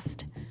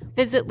fast.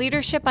 Visit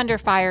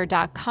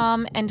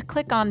leadershipunderfire.com and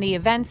click on the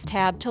Events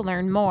tab to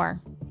learn more.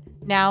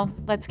 Now,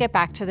 let's get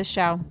back to the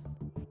show.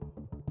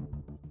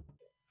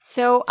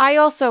 So I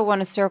also want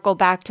to circle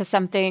back to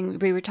something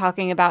we were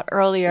talking about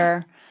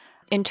earlier.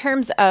 In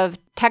terms of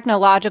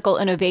technological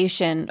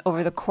innovation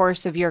over the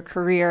course of your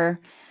career,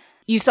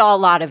 you saw a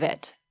lot of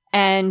it.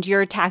 And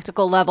your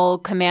tactical level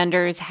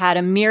commanders had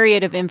a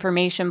myriad of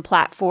information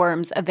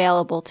platforms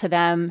available to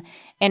them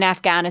in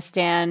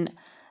Afghanistan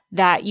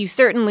that you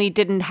certainly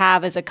didn't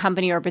have as a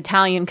company or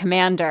battalion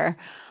commander.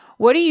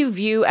 What do you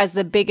view as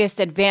the biggest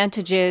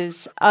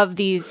advantages of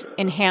these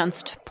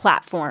enhanced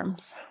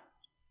platforms?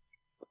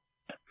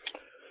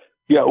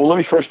 Yeah, well, let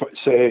me first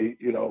say,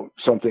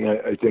 something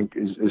I think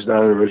is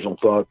not an original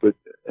thought,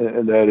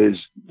 and that is,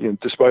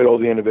 despite all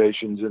the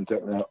innovations in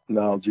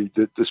technology,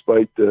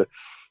 despite the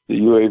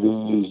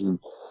UAVs and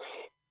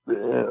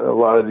a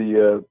lot of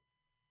the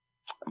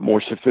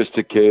more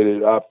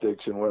sophisticated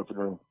optics and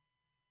weaponry,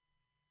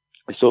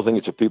 I still think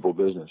it's a people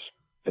business.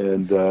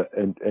 And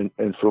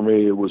for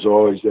me, it was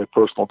always that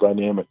personal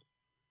dynamic.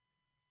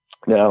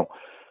 Now,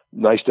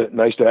 nice to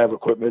have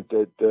equipment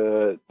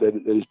that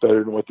is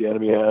better than what the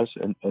enemy has.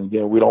 And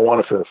again, we don't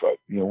want a fair fight.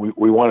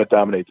 We want to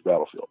dominate the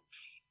battlefield.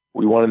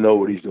 We want to know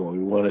what he's doing.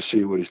 We want to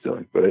see what he's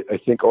doing. But I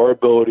think our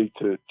ability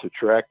to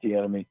track the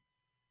enemy,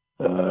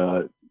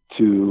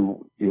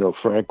 to,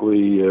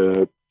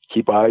 frankly,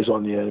 keep eyes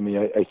on the enemy.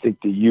 I think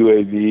the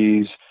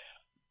UAVs,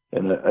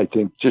 and I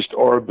think just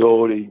our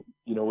ability,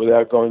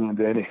 without going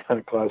into any kind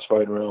of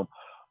classified realm,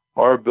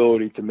 our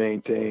ability to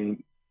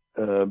maintain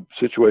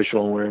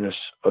situational awareness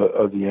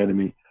of the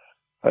enemy,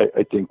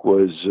 I think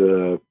was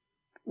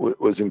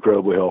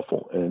incredibly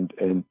helpful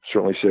and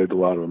certainly saved a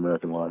lot of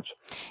American lives.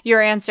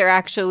 Your answer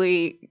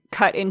actually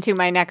cut into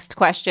my next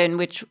question,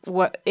 which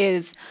what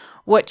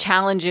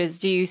challenges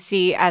do you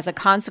see as a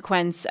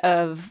consequence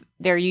of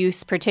their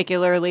use,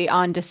 particularly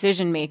on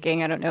decision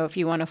making? I don't know if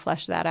you want to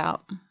flesh that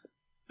out.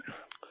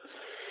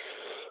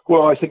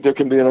 Well, I think there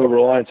can be an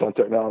over-reliance on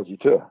technology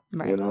too.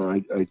 Right. You know,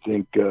 I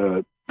think,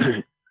 and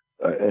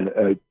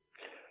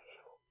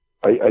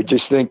I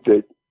just think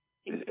that,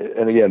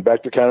 and again,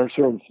 back to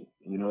counterinsurgency.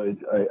 You know,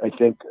 I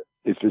think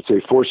if it's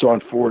a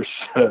force-on-force,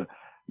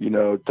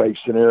 type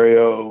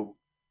scenario,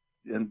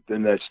 then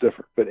that's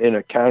different. But in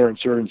a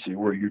counterinsurgency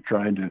where you're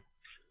trying to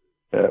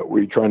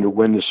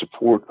win the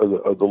support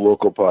of the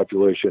local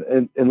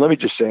population, and let me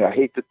just say, I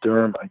hate the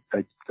term.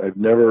 I've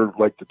never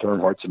liked the term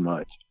hearts and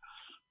minds.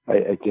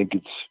 I think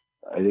it's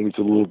a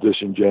little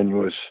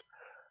disingenuous.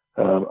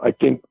 I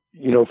think,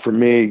 for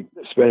me,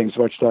 spending as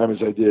much time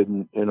as I did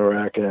in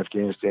Iraq and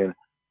Afghanistan,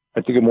 I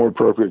think a more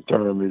appropriate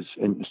term is,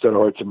 instead of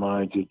hearts and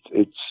minds,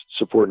 it's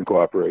support and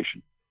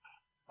cooperation.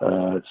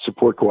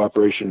 Support,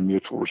 cooperation, and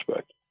mutual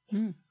respect.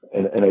 Mm.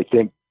 And I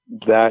think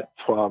that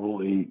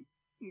probably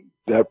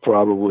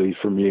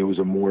for me was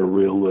a more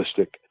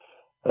realistic.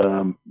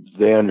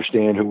 They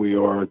understand who we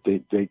are. I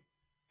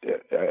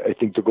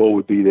think the goal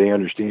would be they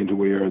understand who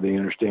we are. They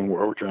understand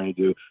what we're trying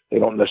to do. They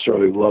don't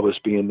necessarily love us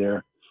being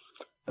there,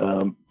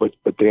 but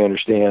they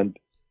understand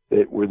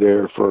that we're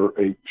there for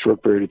a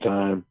short period of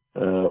time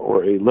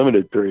or a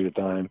limited period of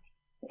time,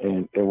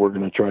 and we're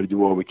going to try to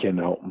do all we can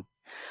to help them.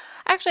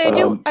 Actually,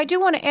 I do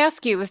want to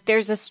ask you if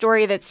there's a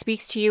story that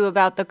speaks to you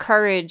about the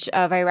courage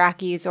of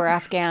Iraqis or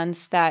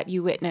Afghans that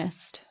you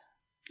witnessed.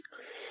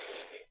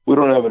 We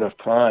don't have enough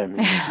time in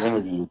this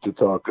interview to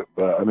talk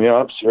about. I mean,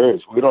 I'm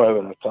serious. We don't have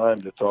enough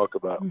time to talk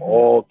about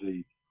all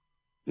the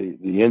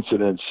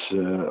incidents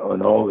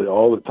and all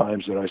the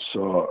times that I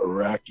saw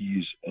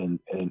Iraqis and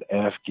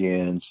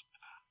Afghans,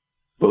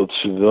 both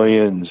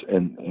civilians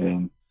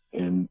and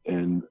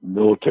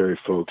military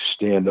folks,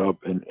 stand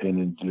up and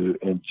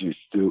just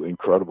do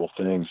incredible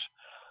things.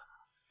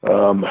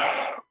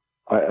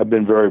 I've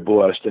been very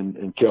blessed,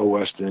 and Kel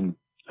Weston,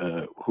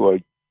 who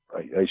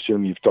I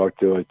assume you've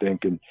talked to, I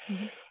think, and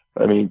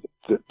I mean,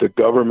 the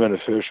government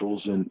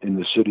officials in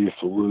the city of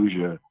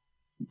Fallujah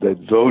that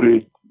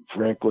voted,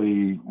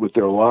 frankly, with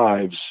their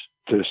lives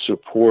to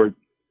support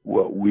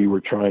what we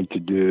were trying to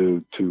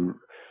do to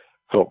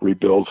help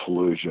rebuild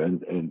Fallujah,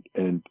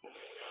 and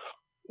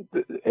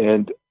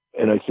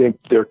I think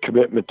their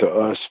commitment to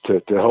us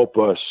to help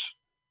us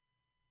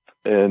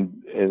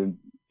and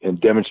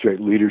demonstrate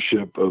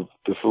leadership of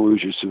the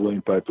Fallujah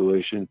civilian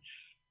population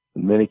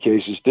in many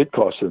cases did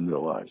cost them their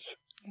lives.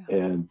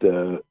 Yeah.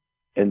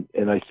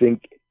 And I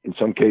think in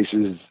some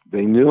cases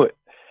they knew it.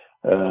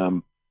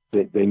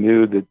 They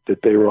knew that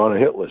they were on a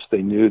hit list.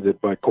 They knew that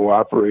by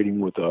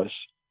cooperating with us,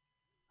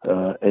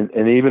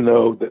 and even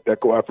though that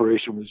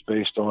cooperation was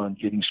based on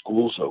getting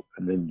schools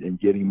open and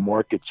getting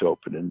markets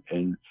open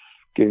and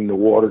getting the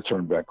water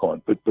turned back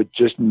on, but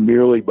just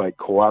merely by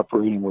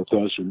cooperating with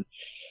us and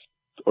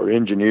our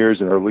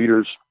engineers and our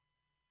leaders,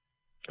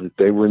 that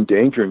they were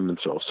endangering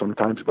themselves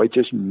sometimes by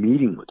just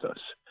meeting with us.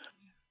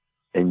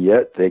 And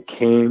yet they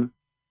came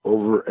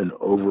over and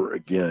over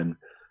again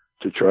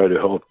to try to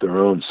help their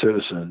own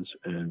citizens,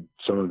 and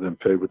some of them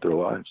paid with their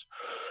lives.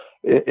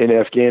 In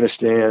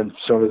Afghanistan,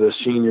 some of the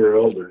senior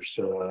elders,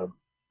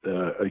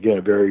 again,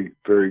 a very,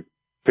 very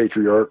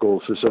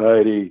patriarchal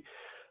society,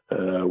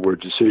 where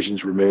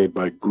decisions were made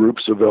by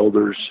groups of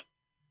elders,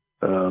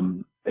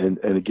 and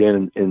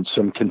again, in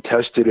some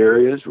contested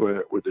areas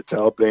where the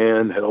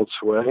Taliban held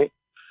sway,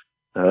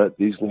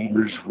 these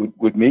leaders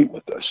would meet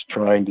with us,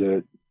 trying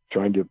to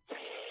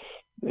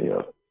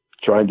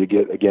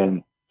get,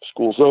 again,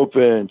 schools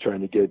open,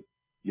 trying to get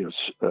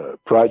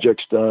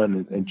projects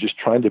done, and just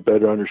trying to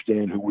better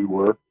understand who we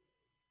were.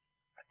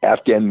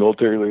 Afghan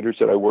military leaders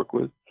that I work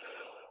with,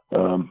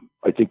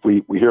 I think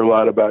we hear a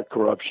lot about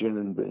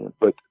corruption,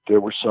 but there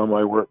were some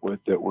I worked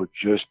with that were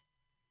just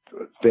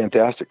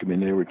fantastic. I mean,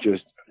 they were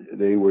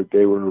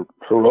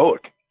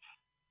heroic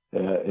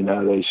in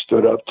how they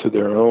stood up to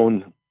their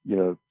own.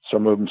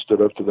 Some of them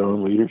stood up to their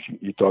own leaders.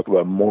 You talk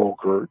about moral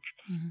courage.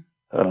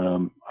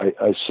 Mm-hmm.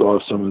 I saw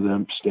some of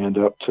them stand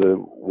up to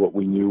what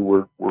we knew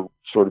were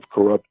sort of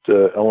corrupt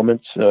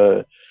elements,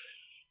 and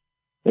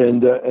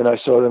I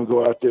saw them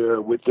go out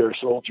there with their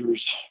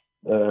soldiers,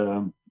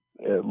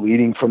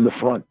 leading from the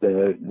front.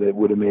 That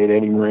would have made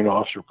any Marine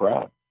officer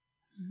proud.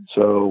 Mm-hmm.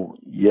 So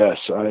yes,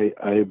 I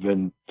have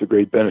been the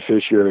great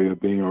beneficiary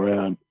of being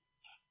around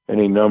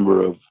any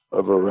number of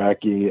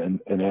Iraqi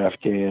and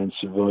Afghan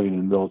civilian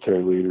and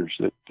military leaders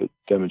that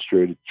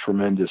demonstrated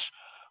tremendous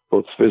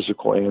both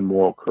physical and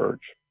moral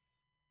courage.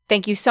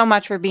 Thank you so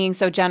much for being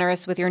so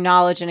generous with your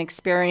knowledge and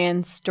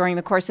experience during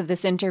the course of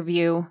this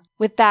interview.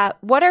 With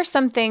that, what are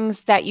some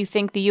things that you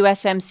think the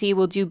USMC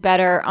will do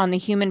better on the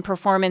human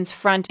performance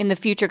front in the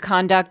future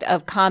conduct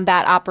of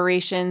combat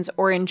operations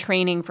or in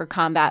training for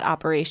combat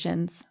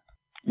operations?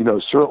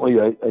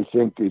 Certainly I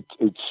think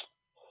it's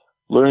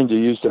learning to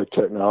use that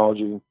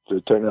technology,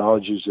 the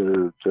technologies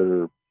that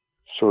are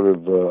sort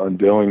of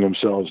unveiling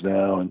themselves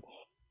now, and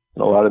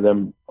a lot of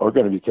them are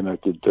going to be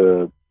connected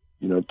to,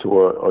 to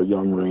our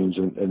young Marines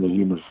and the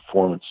human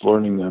performance,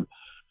 learning them.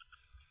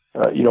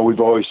 We've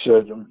always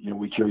said,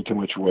 we carry too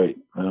much weight.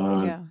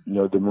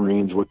 The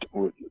Marines,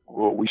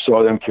 what we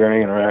saw them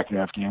carrying in Iraq and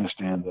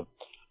Afghanistan, the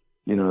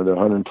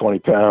 120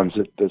 pounds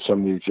that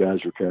some of these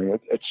guys were carrying,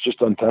 it's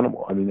just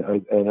untenable. I mean,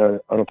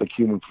 I don't think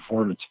human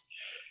performance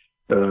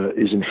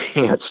is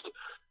enhanced,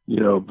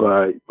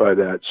 by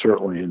that,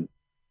 certainly. And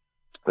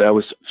that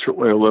was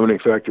certainly a limiting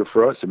factor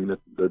for us. I mean,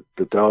 the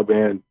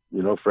Taliban,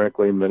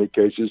 frankly, in many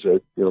cases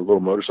had, little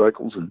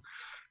motorcycles and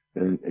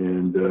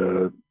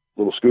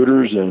little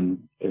scooters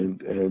and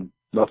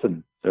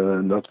nothing,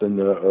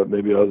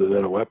 maybe other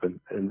than a weapon.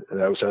 And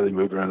that was how they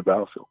moved around the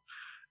battlefield.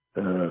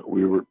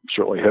 We were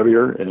certainly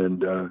heavier.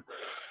 And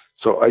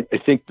so I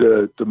think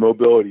the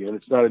mobility, and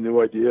it's not a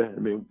new idea. I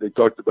mean, they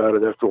talked about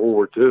it after World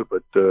War II,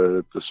 but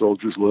the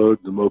soldiers' load,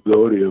 the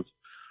mobility of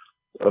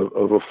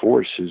a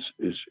force is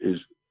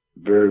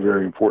very,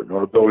 very important.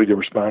 Our ability to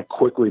respond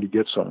quickly to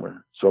get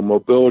somewhere. So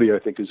mobility, I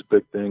think, is a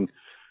big thing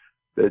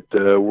that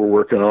we're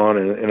working on.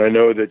 And I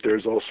know that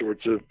there's all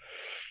sorts of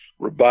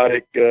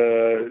robotic,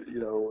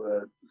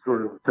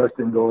 sort of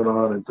testing going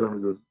on in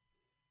terms of,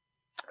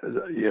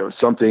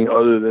 something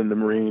other than the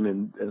Marine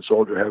and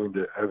soldier having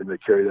to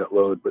carry that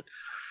load. But,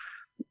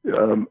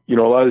 a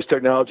lot of this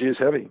technology is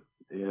heavy,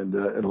 and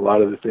a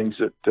lot of the things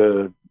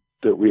that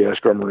we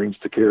ask our Marines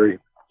to carry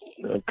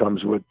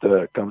comes with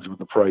the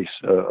price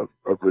of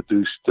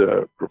reduced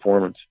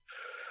performance.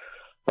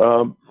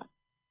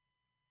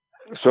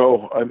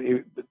 So, I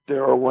mean,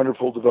 there are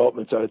wonderful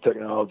developments out of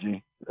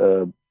technology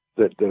that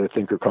I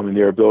think are coming.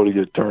 Their ability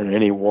to turn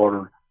any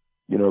water,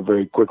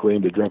 very quickly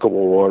into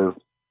drinkable water,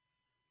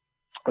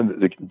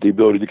 and the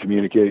ability to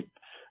communicate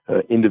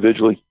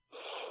individually,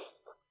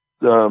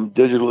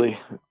 digitally,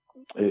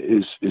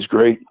 is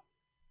great.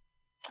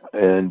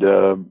 And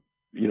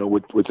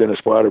within a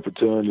squad or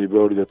platoon, the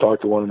ability to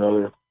talk to one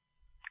another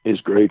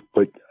is great.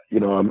 But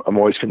I'm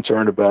always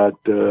concerned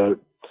about that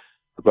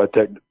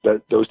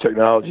those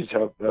technologies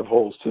have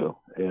holes too,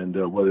 and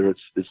whether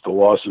it's the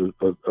loss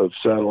of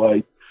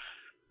satellite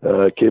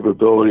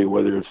capability,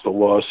 whether it's the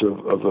loss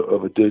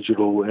of a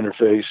digital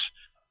interface.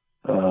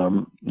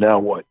 Now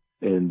what?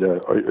 And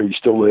are you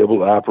still able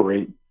to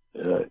operate?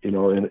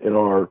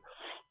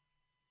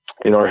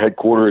 In our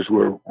headquarters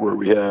where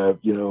we have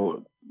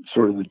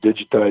sort of the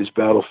digitized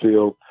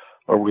battlefield.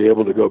 Are we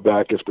able to go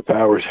back if the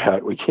power's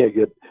out? We can't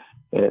get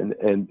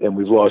and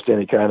we've lost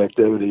any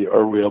connectivity.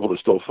 Are we able to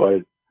still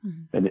fight?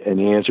 Mm-hmm. And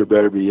the answer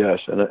better be yes.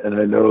 And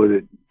I know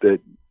that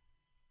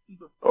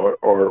our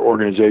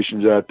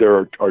organizations out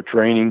there are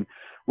training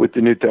with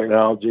the new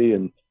technology,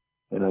 and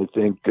I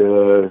think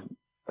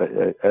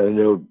I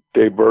know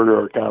Dave Berger,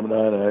 our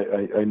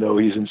commandant. I know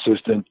he's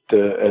insistent,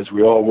 as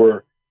we all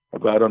were,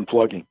 about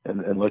unplugging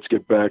and let's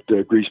get back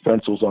to grease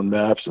pencils on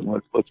maps, and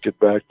let's get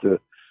back to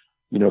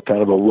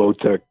kind of a low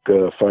tech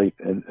fight,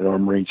 and our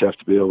Marines have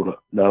to be able to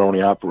not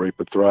only operate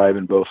but thrive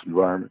in both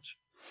environments.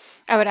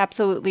 I would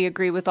absolutely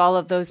agree with all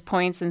of those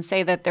points and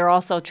say that they're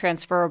also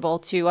transferable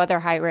to other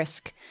high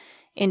risk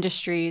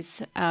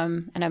industries,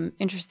 and I'm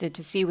interested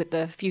to see what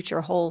the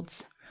future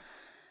holds.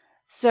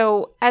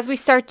 So as we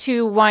start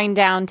to wind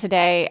down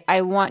today,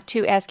 I want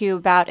to ask you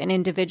about an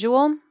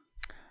individual.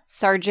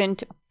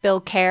 Sergeant Bill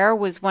Kerr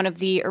was one of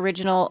the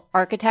original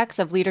architects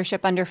of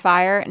Leadership Under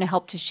Fire and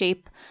helped to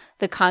shape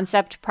the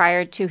concept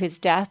prior to his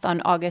death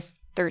on August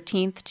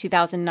 13th,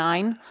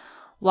 2009,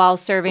 while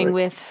serving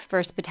with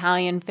 1st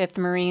Battalion, 5th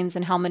Marines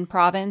in Helmand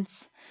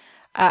Province.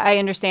 I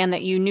understand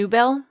that you knew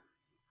Bill?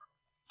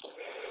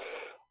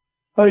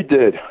 I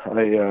did.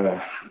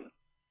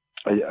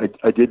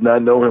 I did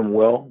not know him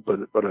well,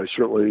 but I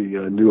certainly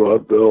knew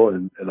of Bill,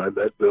 and I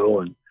met Bill,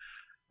 and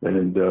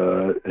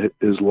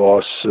his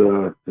loss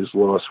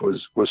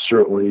was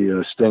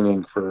certainly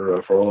stinging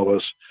for all of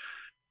us.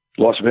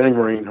 Loss of any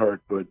Marine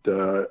heart, but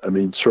I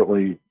mean,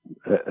 certainly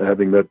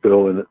having met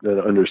Bill and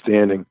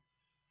understanding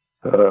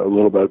a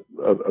little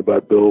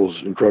about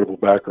Bill's incredible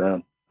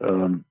background.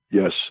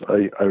 Yes,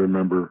 I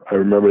remember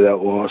that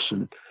loss,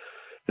 and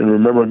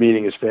remember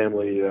meeting his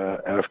family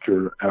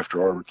after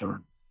our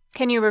return.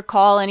 Can you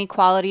recall any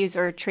qualities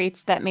or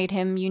traits that made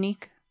him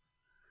unique?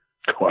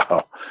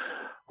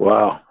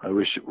 Wow! I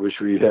wish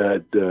we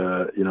had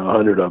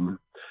 100 of them.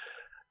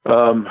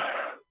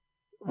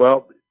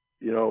 Well,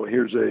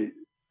 here's I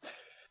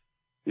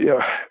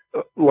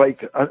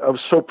was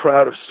so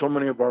proud of so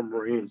many of our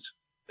Marines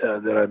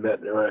that I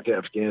met in Iraq and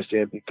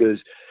Afghanistan, because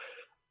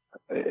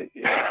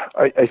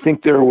I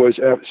think there was,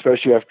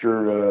 especially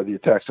after the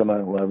attacks on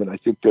 9/11, I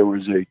think there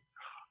was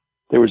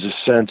a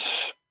sense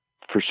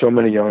for so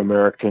many young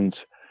Americans,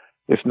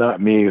 if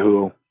not me,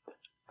 who,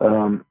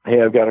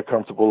 hey, I've got a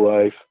comfortable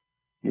life.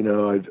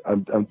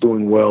 I'm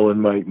doing well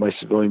in my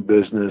civilian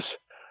business.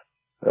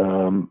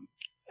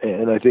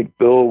 And I think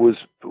Bill was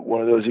one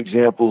of those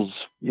examples.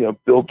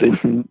 Bill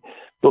didn't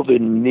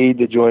need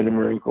to join the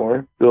Marine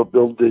Corps. Bill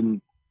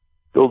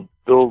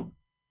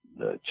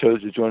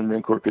chose to join the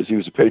Marine Corps because he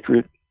was a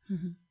patriot,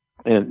 mm-hmm.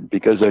 and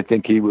because I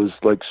think he was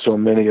like so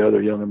many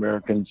other young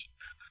Americans.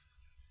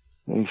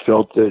 He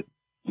felt that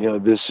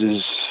this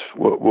is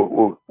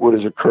what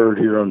has occurred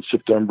here on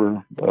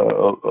September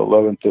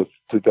 11th of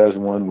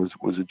 2001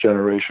 was a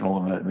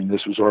generational event. I mean,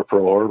 this was our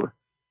Pearl Harbor,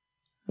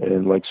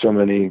 and like so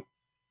many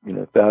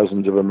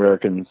thousands of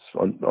Americans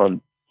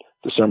on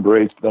December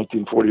 8th,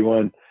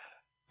 1941,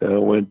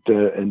 went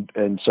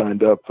and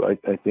signed up.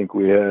 I think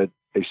we had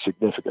a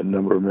significant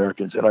number of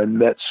Americans, and I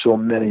met so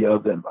many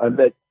of them. I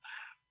met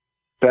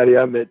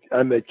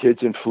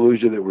kids in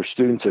Fallujah that were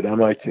students at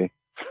MIT.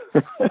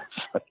 It's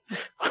like,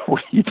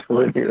 what are you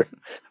doing here?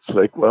 It's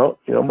like, well,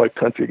 my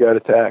country got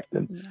attacked,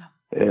 and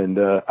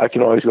I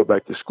can always go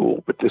back to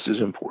school, but this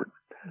is important.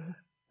 Mm-hmm.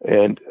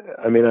 And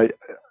I mean,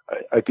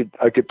 I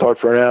could talk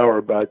for an hour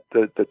about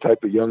the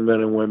type of young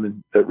men and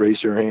women that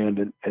raised their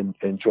hand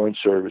and joined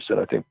service, and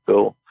I think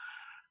Bill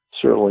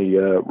certainly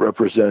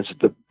represents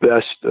the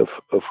best of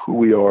who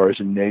we are as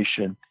a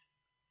nation.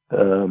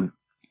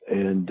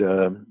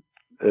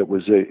 It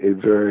was a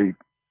very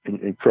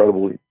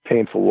incredibly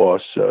painful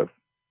loss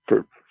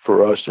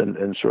for us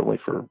and certainly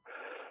for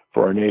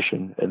our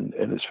nation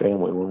and his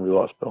family when we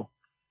lost Bill.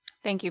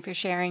 Thank you for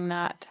sharing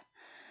that.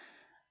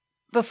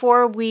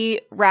 Before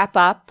we wrap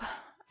up,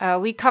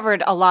 we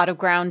covered a lot of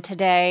ground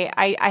today.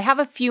 I have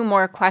a few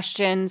more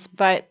questions,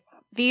 but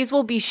these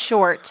will be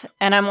short,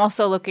 and I'm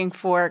also looking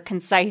for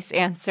concise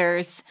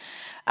answers.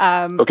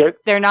 Okay.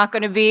 They're not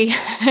going to be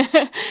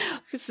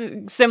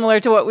similar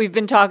to what we've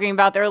been talking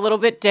about. They're a little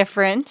bit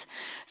different.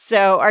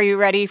 So are you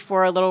ready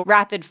for a little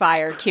rapid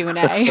fire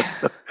Q&A?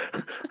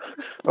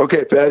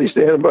 Okay, Patty,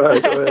 stand by.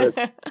 Go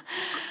ahead.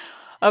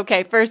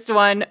 Okay, first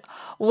one.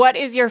 What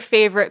is your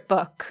favorite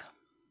book?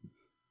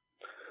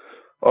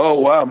 Oh,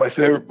 wow. My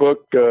favorite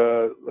book,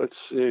 let's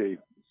see.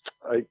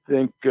 I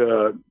think,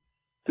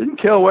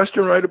 didn't Cal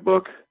Western write a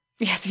book?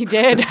 Yes, he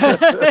did.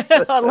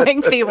 A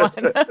lengthy one.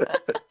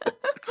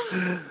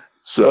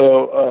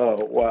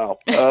 So, wow.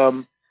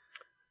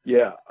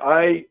 Yeah,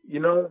 I've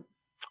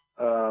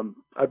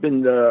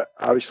been,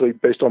 obviously,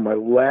 based on my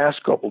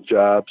last couple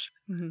jobs,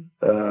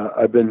 mm-hmm.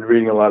 I've been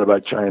reading a lot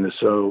about China.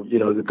 So,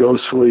 the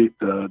Ghost Fleet,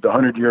 the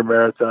 100-Year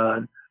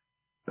Marathon,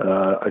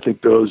 I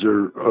think those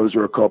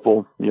are a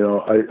couple.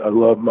 I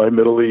love my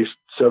Middle East,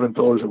 7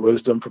 Pillars of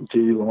Wisdom from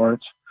T.D.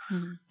 Lawrence.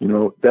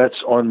 Mm-hmm. That's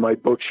on my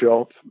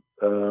bookshelf.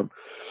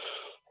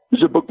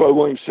 There's a book by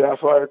William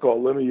Safire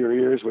called Limit Your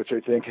Ears, which I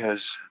think has,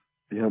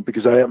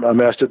 because I'm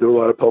asked to do a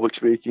lot of public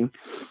speaking.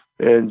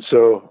 And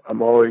so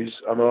I'm always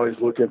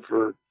looking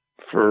for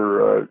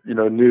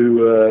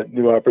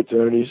new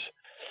opportunities.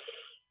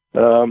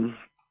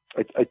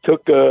 I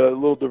took a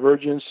little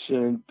divergence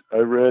and I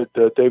read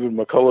David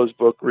McCullough's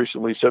book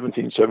recently,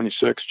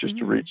 1776, just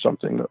to read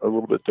something a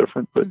little bit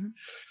different. But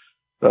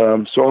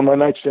so on my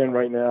nightstand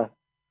right now,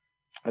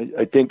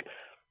 I think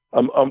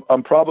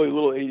I'm probably a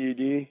little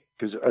ADD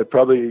because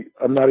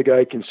I'm not a guy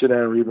who can sit down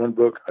and read one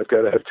book. I've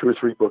got to have 2 or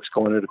 3 books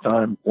going at a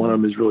time. One of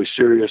them is really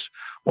serious.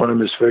 One of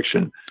them is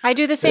fiction. I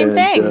do the same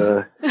thing.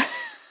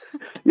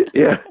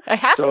 Yeah. I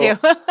have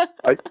to.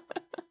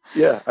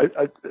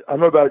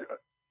 I'm about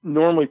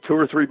normally 2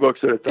 or 3 books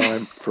at a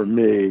time for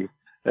me.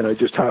 And I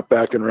just hop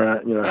back and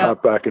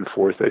hop back and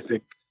forth. I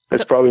think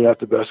that's probably not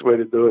the best way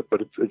to do it,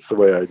 but it's the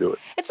way I do it.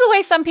 It's the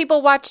way some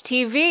people watch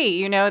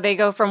TV. They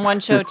go from one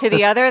show to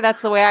the other.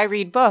 That's the way I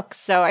read books.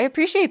 So I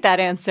appreciate that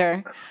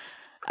answer.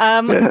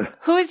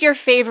 Who is your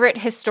favorite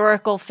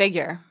historical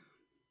figure?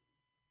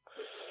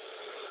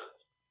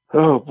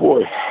 Oh,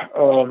 boy.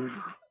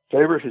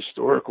 Favorite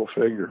historical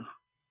figure.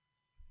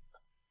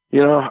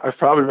 I've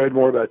probably read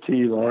more about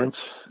T.D. Lawrence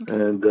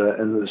and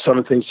some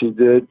of the things he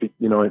did,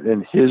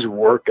 and his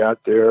work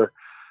out there.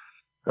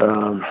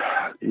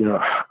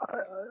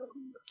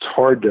 It's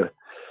hard to.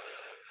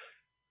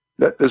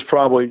 That's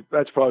probably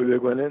a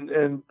big one.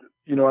 And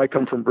I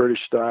come from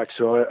British stock,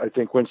 so I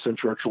think Winston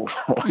Churchill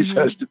always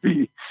has to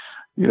be.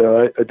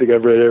 I think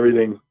I've read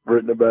everything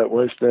written about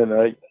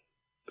Winston.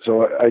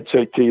 So I'd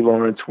say T.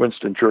 Lawrence,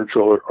 Winston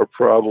Churchill are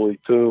probably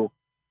 2.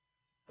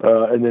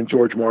 And then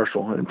George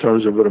Marshall, in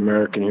terms of an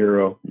American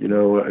hero,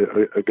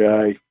 a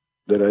guy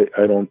that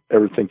I don't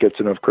ever think gets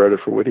enough credit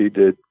for what he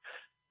did,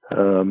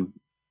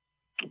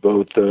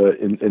 both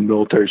in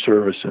military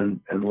service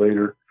and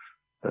later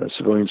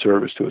civilian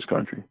service to his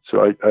country.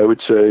 So I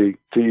would say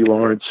T.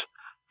 Lawrence,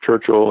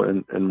 Churchill,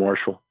 and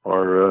Marshall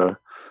are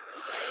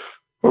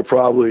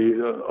probably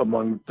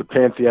among the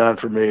pantheon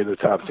for me, the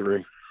top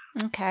 3.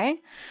 Okay.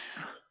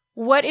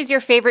 What is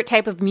your favorite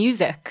type of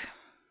music?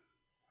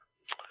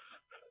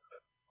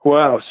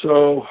 Wow.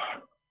 So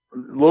a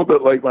little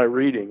bit like my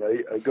reading,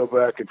 I go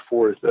back and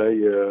forth.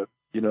 I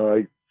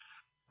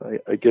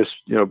guess,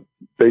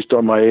 based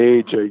on my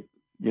age, I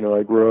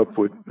grew up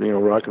with,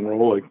 rock and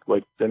roll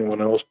like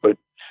anyone else, but,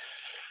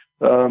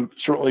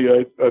 certainly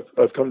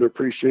I've come to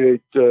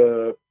appreciate,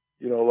 a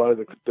lot of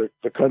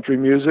the country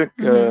music.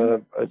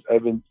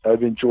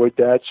 I've enjoyed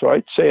that. So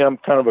I'd say I'm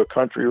kind of a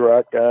country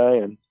rock guy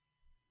and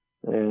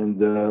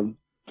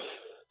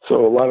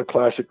so a lot of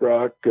classic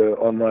rock,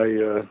 on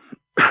my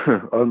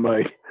on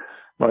my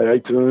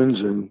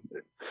iTunes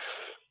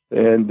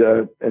and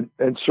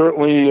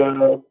certainly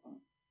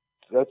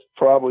that's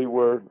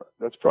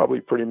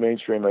probably pretty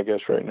mainstream, I guess,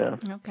 right now.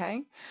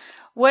 Okay.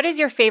 What is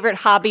your favorite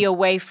hobby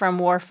away from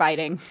war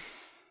fighting?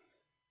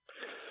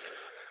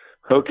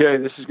 Okay,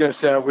 this is going to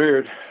sound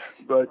weird,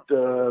 but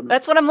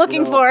that's what I'm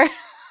looking for.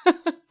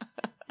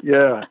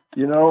 Yeah,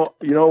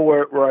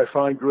 where I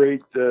find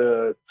great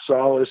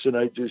solace, and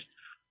I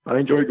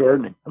enjoy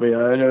gardening. I mean,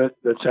 I know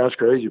that sounds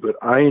crazy, but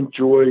I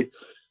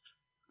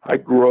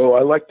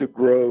like to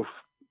grow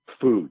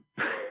food.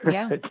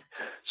 Yeah.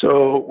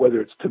 So whether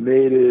it's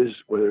tomatoes,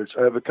 whether it's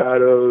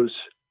avocados,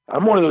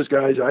 I'm one of those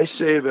guys. I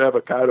save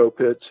avocado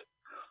pits,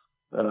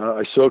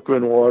 I soak them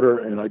in water,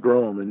 and I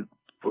grow them. And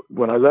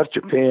when I left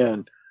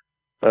Japan,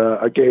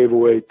 I gave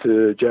away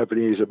to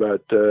Japanese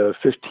about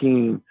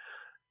 15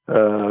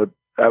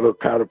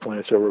 avocado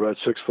plants that were about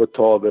 6 foot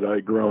tall that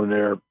I'd grown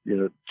there,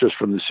 just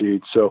from the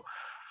seeds. So,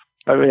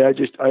 I mean,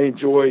 I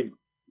enjoy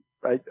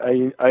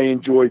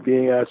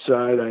being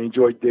outside. I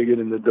enjoy digging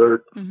in the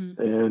dirt,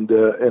 mm-hmm.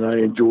 and I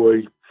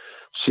enjoy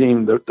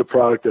seeing the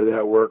product of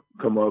that work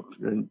come up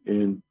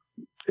in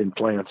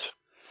plants.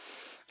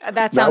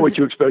 That sounds not what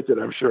you expected,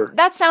 I'm sure.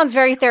 That sounds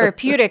very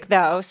therapeutic,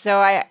 though. So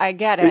I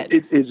get it.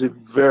 It is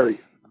very,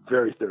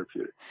 very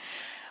therapeutic.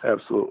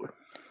 Absolutely.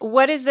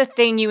 What is the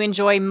thing you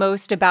enjoy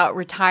most about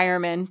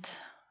retirement?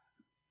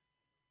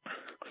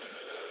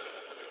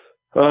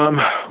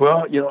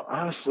 Well,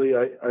 honestly,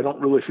 I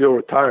don't really feel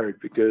retired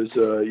because,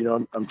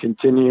 I'm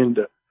continuing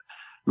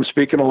I'm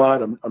speaking a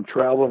lot. I'm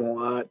traveling a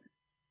lot.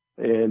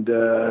 And,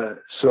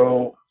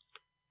 so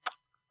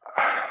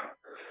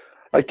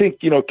I think,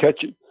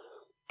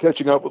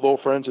 catching up with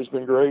old friends has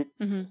been great,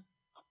 mm-hmm.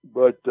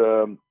 but,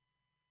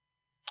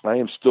 I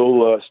am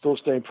still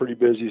staying pretty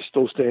busy,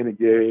 still staying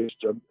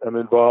engaged. I'm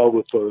involved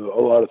with a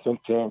lot of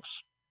think tanks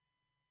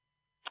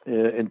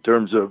in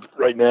terms of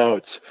right now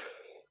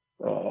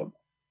it's,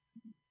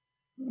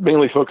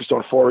 mainly focused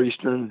on Far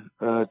Eastern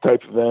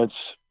type events,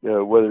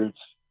 whether it's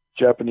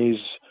Japanese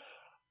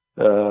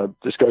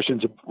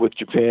discussions with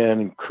Japan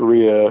and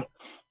Korea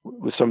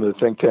with some of the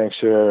think tanks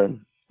there.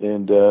 And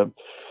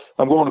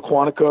I'm going to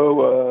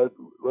Quantico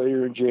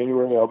later in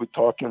January. I'll be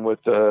talking with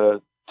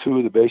 2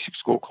 of the basic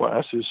school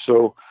classes.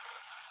 So,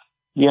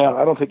 yeah,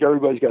 I don't think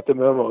everybody's got the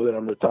memo that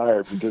I'm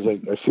retired because I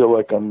feel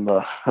like I'm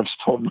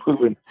still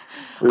moving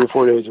 3 or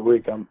 4 days a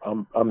week.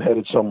 I'm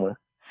headed somewhere.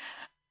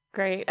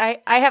 Great. I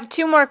have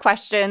 2 more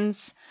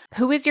questions.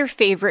 Who is your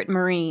favorite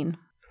Marine?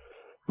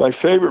 My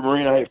favorite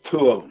Marine, I have 2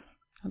 of them.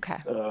 Okay.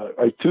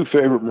 I have 2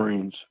 favorite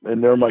Marines,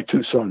 and they're my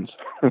 2 sons.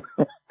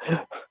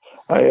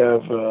 I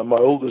have my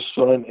oldest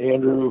son,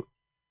 Andrew,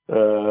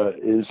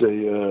 is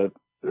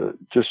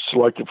just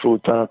selected for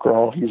Lieutenant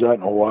Colonel. He's out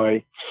in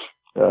Hawaii.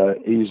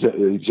 He's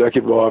the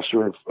executive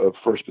officer of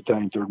 1st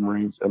Battalion, 3rd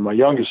Marines. And my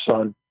youngest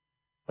son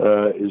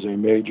is a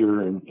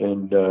major, and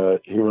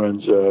he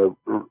runs a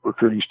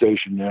recruiting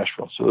station in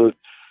Nashville. So,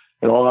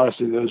 in all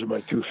honesty, those are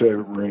my 2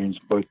 favorite Marines.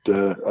 But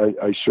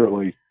I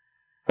certainly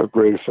have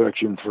great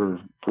affection for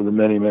the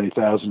many, many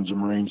thousands of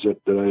Marines that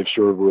I have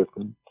served with,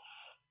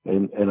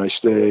 and I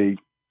stay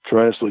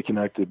tremendously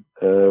connected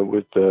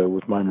with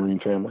my Marine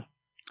family.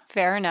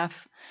 Fair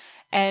enough.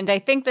 And I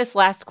think this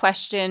last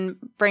question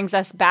brings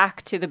us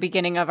back to the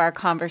beginning of our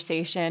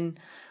conversation.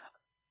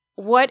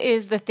 What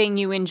is the thing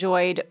you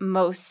enjoyed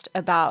most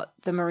about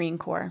the Marine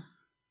Corps?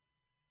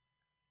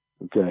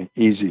 Okay,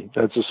 easy.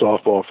 That's a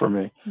softball for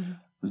me. Mm-hmm.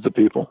 It's the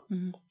people.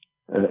 Mm-hmm.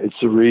 It's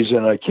the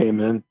reason I came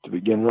in to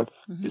begin with.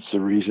 Mm-hmm. It's the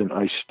reason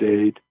I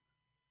stayed.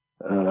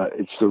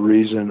 It's the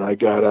reason I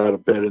got out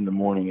of bed in the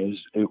morning.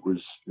 It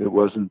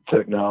wasn't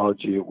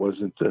technology. It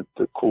wasn't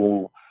the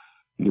cool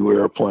new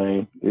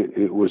airplane.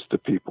 It was the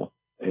people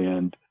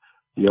and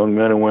the young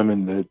men and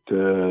women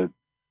that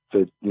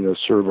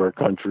serve our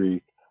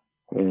country,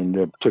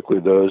 and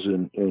particularly those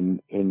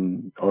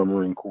in our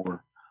Marine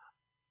Corps.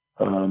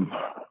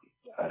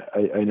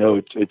 I know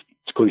it's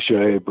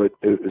cliche, but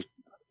it was,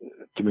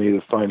 to me,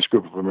 the finest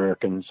group of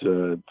Americans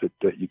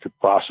that you could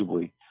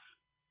possibly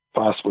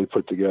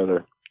put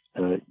together.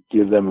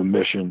 Give them a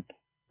mission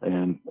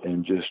and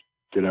just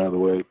get out of the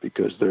way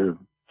because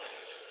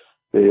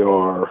they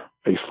are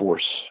a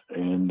force.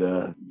 And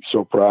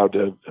so proud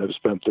to have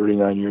spent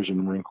 39 years in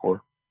the Marine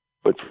Corps.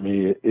 But for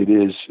me,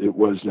 it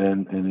was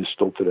then and is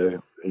still today.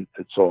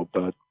 It's all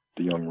about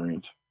the young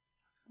Marines.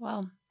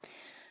 Well,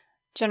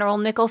 General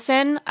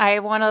Nicholson, I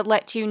want to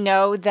let you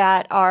know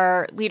that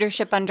our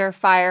Leadership Under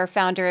Fire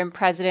founder and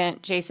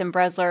president, Jason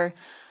Bresler,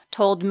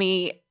 told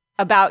me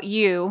about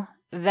you,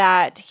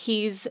 that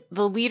he's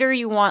the leader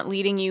you want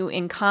leading you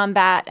in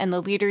combat and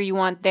the leader you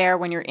want there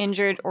when you're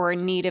injured or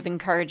in need of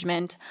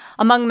encouragement,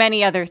 among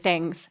many other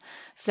things.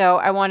 So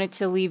I wanted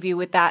to leave you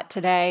with that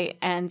today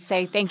and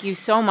say thank you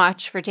so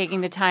much for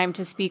taking the time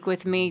to speak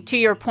with me. To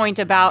your point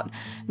about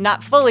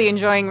not fully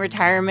enjoying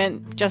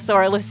retirement, just so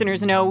our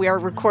listeners know, we are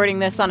recording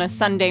this on a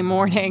Sunday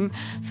morning.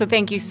 So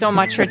thank you so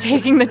much for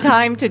taking the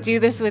time to do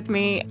this with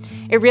me.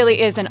 It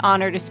really is an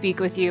honor to speak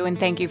with you, and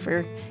thank you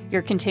for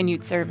your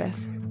continued service.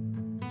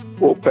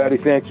 Well, Patty,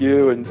 thank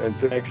you, and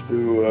thanks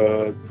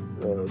to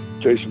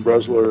Jason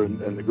Bresler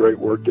and the great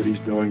work that he's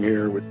doing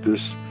here with this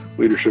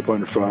Leadership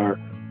Under Fire.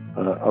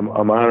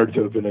 I'm honored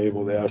to have been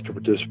able to ask to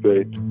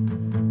participate.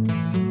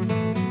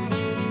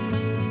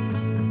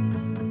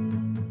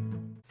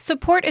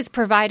 Support is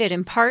provided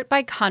in part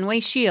by Conway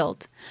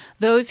Shield.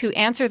 Those who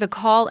answer the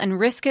call and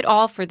risk it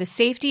all for the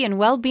safety and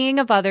well-being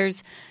of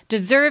others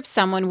deserve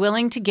someone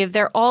willing to give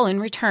their all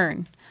in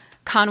return.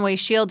 Conway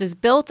Shield is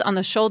built on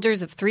the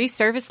shoulders of 3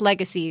 service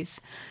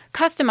legacies.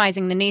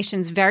 Customizing the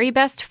nation's very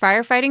best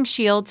firefighting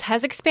shields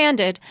has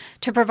expanded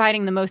to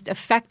providing the most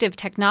effective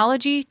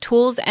technology,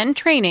 tools, and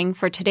training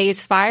for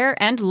today's fire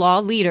and law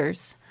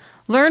leaders.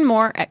 Learn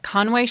more at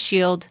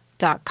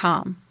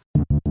conwayshield.com.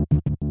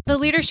 The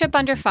Leadership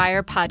Under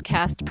Fire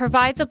podcast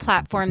provides a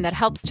platform that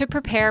helps to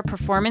prepare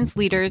performance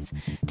leaders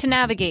to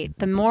navigate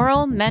the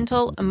moral,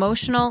 mental,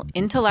 emotional,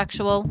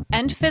 intellectual,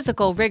 and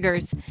physical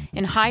rigors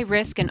in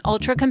high-risk and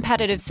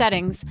ultra-competitive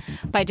settings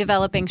by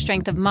developing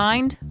strength of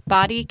mind,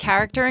 body,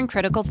 character, and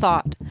critical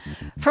thought.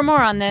 For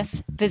more on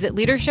this, visit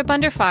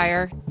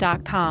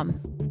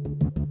leadershipunderfire.com.